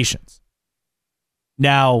investigations.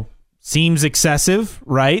 Now, seems excessive,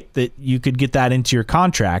 right? That you could get that into your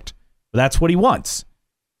contract, but that's what he wants.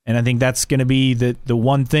 And I think that's going to be the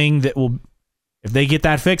one thing that will, if they get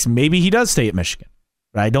that fixed, maybe he does stay at Michigan.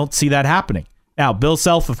 But I don't see that happening. Now, Bill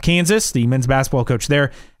Self of Kansas, the men's basketball coach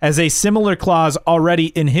there, has a similar clause already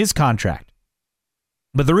in his contract.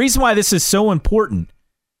 But the reason why this is so important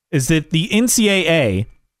is that the NCAA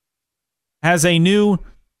has a new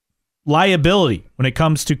liability when it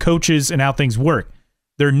comes to coaches and how things work.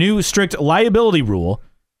 Their new strict liability rule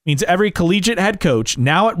means every collegiate head coach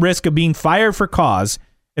now at risk of being fired for cause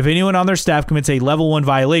if anyone on their staff commits a level 1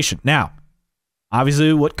 violation. Now,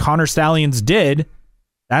 obviously what Connor Stallions did,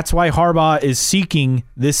 that's why Harbaugh is seeking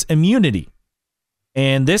this immunity.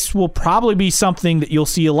 And this will probably be something that you'll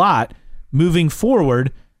see a lot moving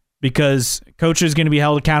forward because coaches are going to be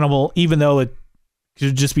held accountable even though it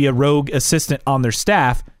could just be a rogue assistant on their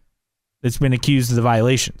staff that's been accused of the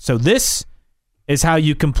violation. So this is how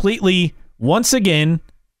you completely, once again,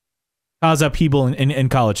 cause upheaval in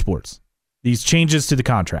college sports. These changes to the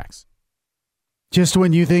contracts. Just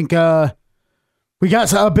when you think we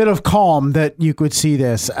got a bit of calm that you could see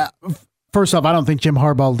this. First off, I don't think Jim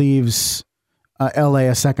Harbaugh leaves L.A.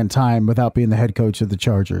 a second time without being the head coach of the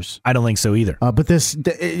Chargers. I don't think so either. But this,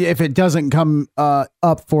 if it doesn't come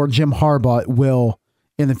up for Jim Harbaugh, it will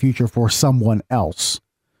in the future for someone else.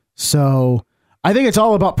 So I think it's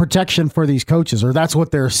all about protection for these coaches, or that's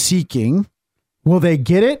what they're seeking. Will they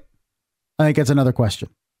get it? I think it's another question.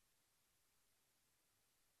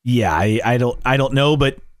 Yeah, I don't know,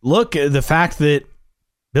 but look, the fact that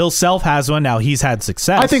Bill Self has one now, he's had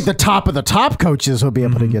success. I think the top of the top coaches will be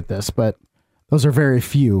able to get this, but those are very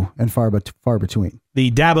few and far between.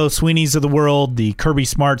 The Dabo Sweeneys of the world, the Kirby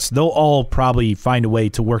Smarts, they'll all probably find a way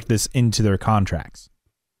to work this into their contracts.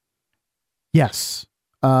 Yes,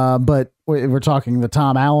 but we're talking the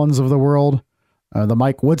Tom Allens of the world, the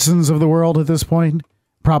Mike Woodsons of the world at this point.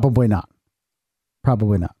 Probably not.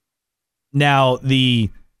 Probably not. Now, the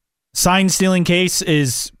sign stealing case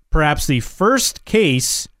is perhaps the first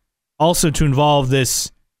case also to involve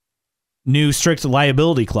this new strict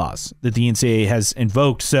liability clause that the NCAA has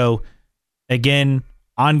invoked. So again,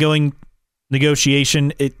 ongoing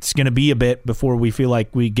negotiation. It's going to be a bit before we feel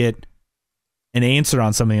like we get an answer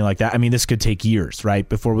on something like that. I mean, this could take years, right,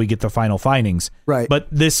 before we get the final findings. Right. But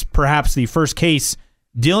this perhaps the first case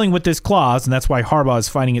dealing with this clause, and that's why Harbaugh is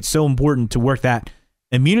finding it so important to work that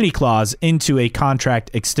immunity clause into a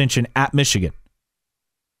contract extension at Michigan.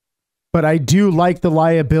 But I do like the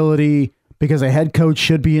liability because a head coach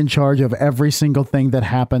should be in charge of every single thing that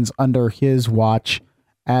happens under his watch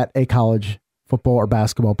at a college football or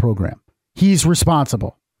basketball program. He's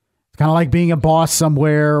responsible. It's kind of like being a boss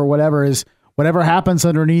somewhere or whatever is whatever happens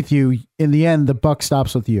underneath you, in the end, the buck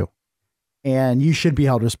stops with you and you should be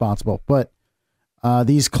held responsible. But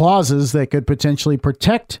these clauses that could potentially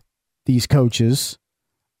protect these coaches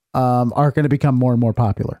are going to become more and more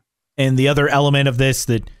popular. And the other element of this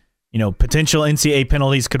that, potential NCAA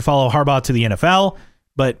penalties could follow Harbaugh to the NFL,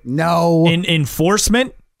 but no in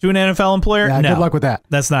enforcement to an NFL employer? Yeah, no. good luck with that.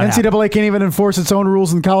 That's not NCAA happening. can't even enforce its own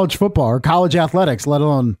rules in college football or college athletics, let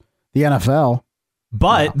alone the NFL.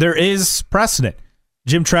 But there is precedent.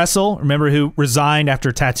 Jim Tressel, remember, who resigned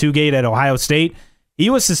after Tattoo-gate at Ohio State? He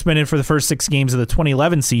was suspended for the first 6 games of the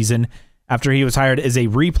 2011 season after he was hired as a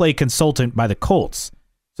replay consultant by the Colts.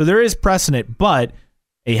 So there is precedent, but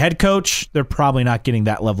a head coach, they're probably not getting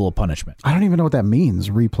that level of punishment. I don't even know what that means,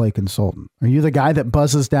 replay consultant. Are you the guy that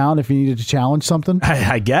buzzes down if you needed to challenge something?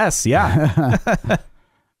 I guess, yeah.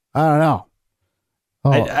 I don't know.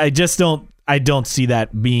 Oh. I just don't see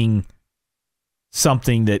that being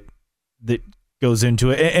something that goes into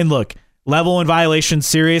it. And look, level and violation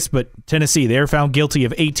serious, but Tennessee, they were found guilty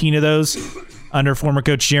of 18 of those under former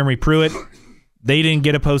coach Jeremy Pruitt. They didn't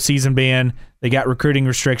get a postseason ban. They got recruiting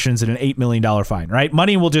restrictions and an $8 million fine, right?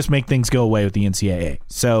 Money will just make things go away with the NCAA.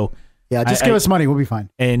 So yeah, just give us money. We'll be fine.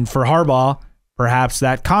 And for Harbaugh, perhaps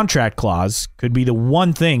that contract clause could be the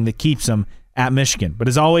one thing that keeps him at Michigan. But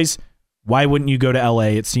as always, why wouldn't you go to LA?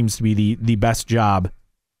 It seems to be the best job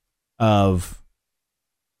of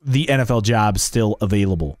the NFL jobs still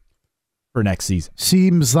available for next season.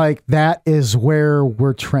 Seems like that is where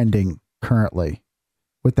we're trending currently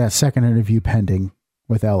with that second interview pending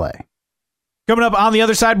with LA. Coming up on the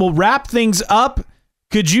other side, we'll wrap things up.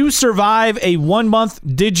 Could you survive a 1-month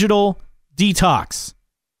digital detox?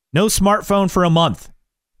 No smartphone for a month.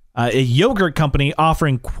 A yogurt company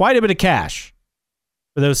offering quite a bit of cash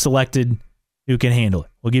for those selected who can handle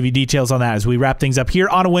it. We'll give you details on that as we wrap things up here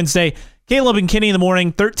on a Wednesday. Caleb and Kenny in the morning,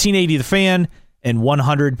 1380 The Fan and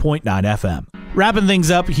 100.9 FM. Wrapping things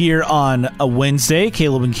up here on a Wednesday.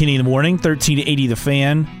 Caleb and Kenny in the morning, 1380 The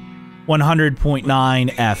Fan,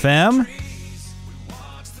 100.9 FM.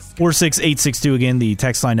 46862 again, the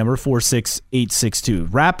text line number 46862.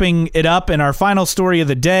 Wrapping it up in our final story of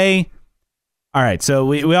the day. All right, so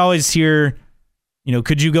we always hear,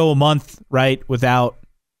 could you go a month, right, without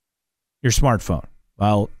your smartphone?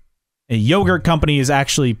 Well, a yogurt company is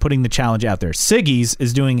actually putting the challenge out there. Siggy's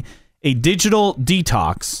is doing a digital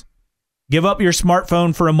detox. Give up your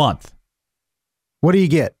smartphone for a month. What do you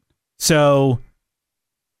get? So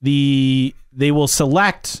they will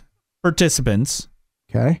participants.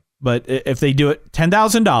 Okay. But if they do it,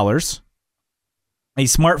 $10,000, a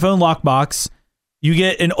smartphone lockbox, you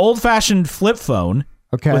get an old-fashioned flip phone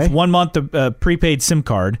with 1 month of prepaid SIM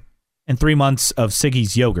card and 3 months of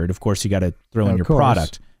Siggy's yogurt. Of course, you got to throw in your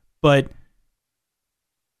product. But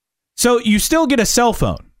so you still get a cell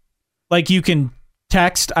phone. Like you can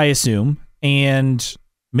text, I assume, and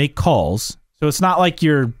make calls. So it's not like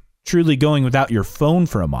you're truly going without your phone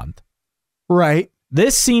for a month. Right.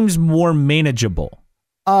 This seems more manageable.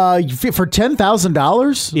 For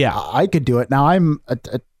 $10,000, yeah, I could do it. Now I'm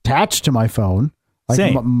attached to my phone,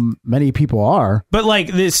 like many people are. But like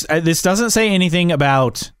this doesn't say anything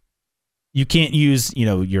about you can't use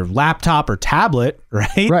your laptop or tablet,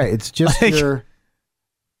 right? Right. It's just like, your.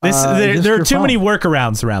 There are too many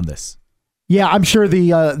workarounds around this. Yeah, I'm sure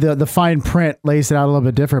the fine print lays it out a little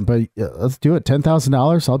bit different, but let's do it.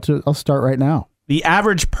 $10,000. I'll start right now. The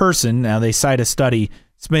average person, now they cite a study,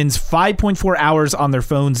 spends 5.4 hours on their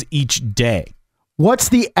phones each day. What's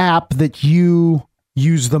the app that you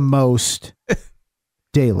use the most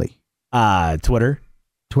daily? Twitter.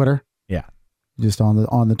 Twitter? Yeah. Just on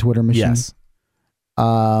the Twitter machine? Yes.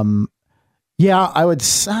 Yeah, I would,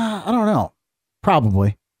 I don't know.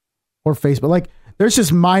 Probably. Or Facebook. Like, there's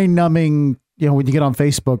just mind-numbing, when you get on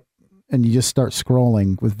Facebook and you just start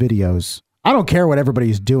scrolling with videos. I don't care what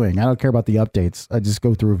everybody's doing. I don't care about the updates. I just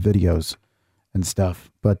go through videos and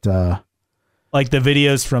stuff. But like the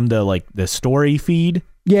videos from the story feed?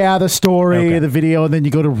 Yeah, the story, the video, and then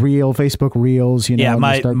you go to Facebook Reels, Yeah,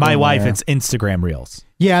 my wife, it's Instagram Reels.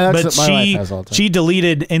 Yeah, that's but what my wife has all the time. She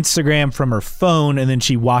deleted Instagram from her phone and then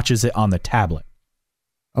she watches it on the tablet.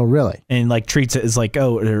 Oh, really? And like treats it as like,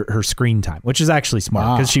 her screen time, which is actually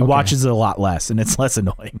smart because she watches it a lot less and it's less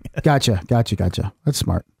annoying. Gotcha. That's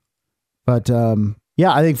smart. But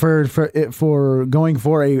yeah, I think for going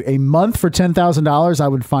for a month for $10,000, I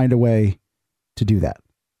would find a way to do that.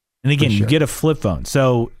 And again, you get a flip phone.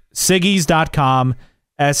 So Siggys.com,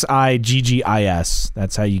 Siggis.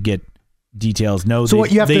 That's how you get details. No, so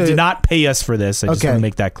they did not pay us for this. I just want to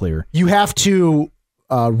make that clear. You have to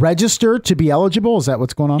register to be eligible. Is that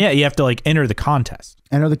what's going on? Yeah, you have to enter the contest.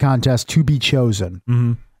 Enter the contest to be chosen.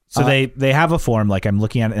 Mm-hmm. So they have a form, like I'm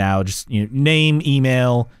looking at it now, just name,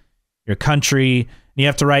 email, your country. And you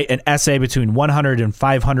have to write an essay between 100 and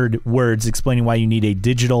 500 words explaining why you need a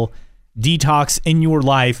digital detox in your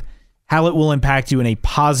life, how it will impact you in a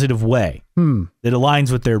positive way that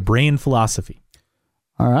aligns with their brand philosophy.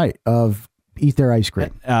 All right. Of eat their ice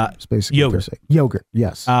cream. It's basically yogurt.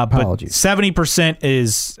 Yes. Apologies. But 70%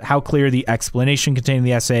 is how clear the explanation contained in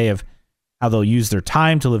the essay of how they'll use their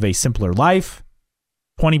time to live a simpler life.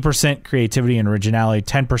 20% creativity and originality.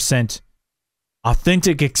 10%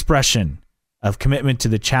 authentic expression of commitment to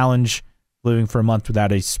the challenge living for a month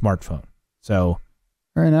without a smartphone. So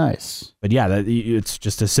very nice. But yeah, it's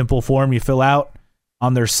just a simple form you fill out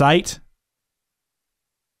on their site.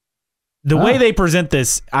 The way they present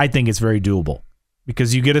this, I think it's very doable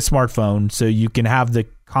because you get a smartphone, so you can have the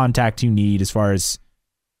contact you need as far as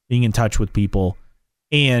being in touch with people.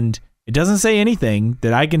 And it doesn't say anything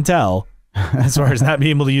that I can tell as far as not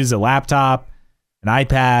being able to use a laptop, an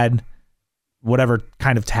iPad, whatever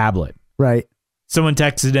kind of tablet. Right. Someone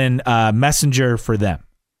texted in Messenger for them.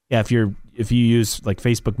 Yeah, if you use like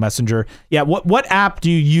Facebook Messenger. Yeah, what app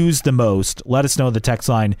do you use the most? Let us know the text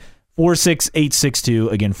line 46862.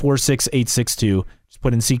 Again, 46862. Just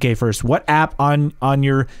put in CK first. What app on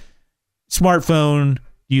your smartphone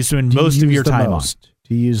do you spend most of your time on?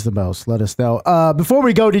 Do you use the most? Let us know. Before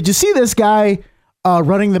we go, did you see this guy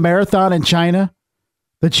running the marathon in China?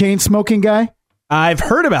 The chain smoking guy? I've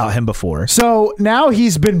heard about him before. So now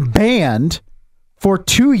he's been banned for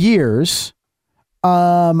 2 years.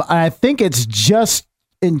 I think it's just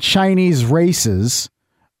in Chinese races.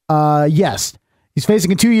 Yes. He's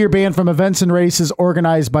facing a 2-year ban from events and races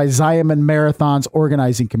organized by Xiamen Marathon's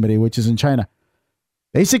organizing committee, which is in China.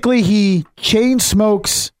 Basically, he chain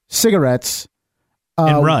smokes cigarettes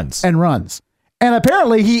and runs. And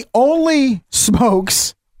apparently, he only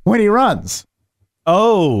smokes when he runs.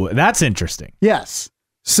 Oh, that's interesting. Yes.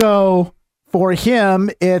 So for him,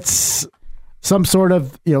 it's some sort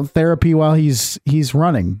of therapy while he's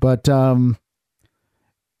running. But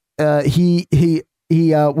he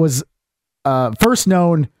was first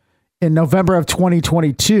known in November of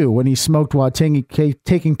 2022 when he smoked while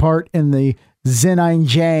taking part in the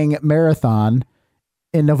Zhejiang Marathon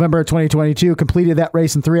in November of 2022, completed that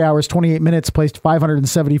race in 3 hours, 28 minutes, placed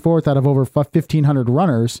 574th out of over 1,500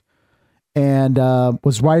 runners, and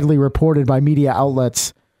was widely reported by media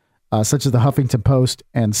outlets such as the Huffington Post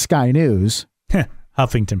and Sky News.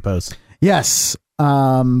 Huffington Post. Yes.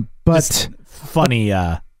 But just funny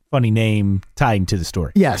name tying to the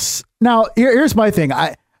story. Yes. Now, here's my thing.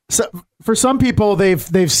 So for some people,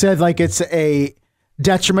 they've said like it's a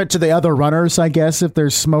detriment to the other runners, I guess, if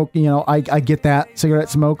there's smoke. I get that, cigarette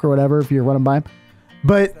smoke or whatever, if you're running by him.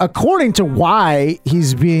 But according to why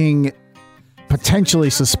he's being potentially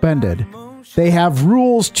suspended, they have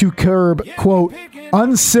rules to curb, quote,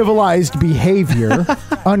 uncivilized behavior,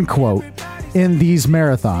 unquote, in these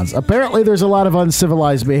marathons. Apparently, there's a lot of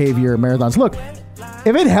uncivilized behavior in marathons. Look,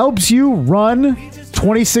 if it helps you run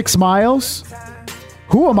 26 miles,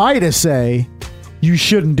 who am I to say you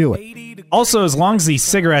shouldn't do it? Also, as long as these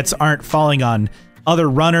cigarettes aren't falling on other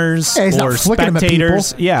runners or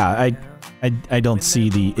spectators, yeah, I don't see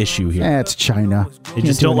the issue here. It's China. They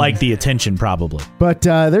just don't like the attention, probably. But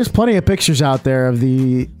there's plenty of pictures out there of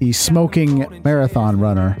the smoking marathon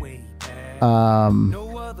runner.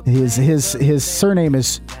 His surname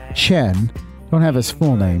is Chen. Don't have his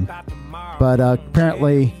full name, but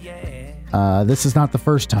apparently this is not the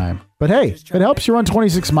first time. But hey, if it helps you run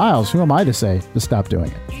 26 miles, who am I to say to stop doing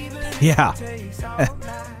it? Yeah.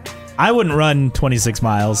 I wouldn't run 26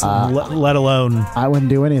 miles, let alone... I wouldn't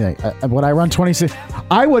do anything. Would I run 26?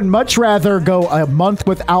 I would much rather go a month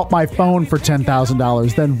without my phone for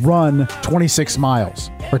 $10,000 than run 26 miles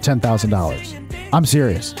for $10,000. I'm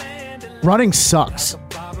serious. Running sucks.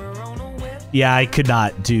 Yeah, I could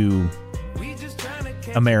not do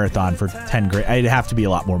a marathon for 10 grand. It'd have to be a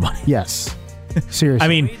lot more money. Yes. Seriously. I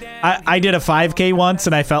mean, I did a 5K once,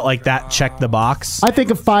 and I felt like that checked the box. I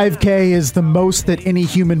think a 5K is the most that any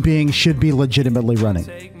human being should be legitimately running.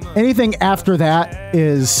 Anything after that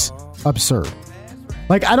is absurd.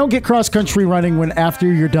 Like, I don't get cross-country running when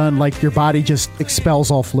after you're done, like, your body just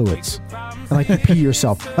expels all fluids. And, like, you pee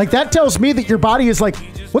yourself. Like, that tells me that your body is like,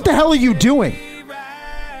 what the hell are you doing?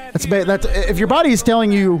 That's if your body is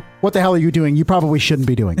telling you, what the hell are you doing, you probably shouldn't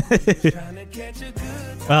be doing it.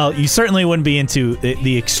 Well, you certainly wouldn't be into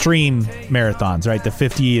the extreme marathons, right? The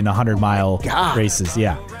 50 and 100-mile races.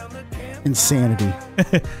 Yeah. Insanity.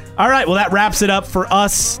 All right. Well, that wraps it up for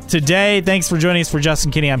us today. Thanks for joining us. For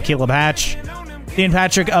Justin Kinney, I'm Caleb Hatch. Dan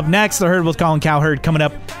Patrick up next. The Herd with Colin Cowherd coming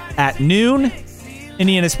up at noon.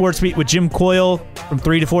 Indiana Sports Beat with Jim Coyle from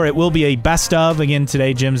 3 to 4. It will be a best of. Again,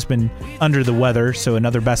 today Jim's been under the weather, so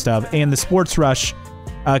another best of. And the Sports Rush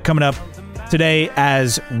coming up today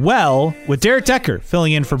as well with Derek Decker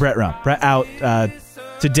filling in for Brett Rump. Brett out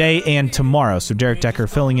today and tomorrow. So Derek Decker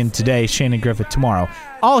filling in today, Shannon Griffith tomorrow.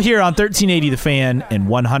 All here on 1380 The Fan and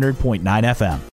 100.9 FM.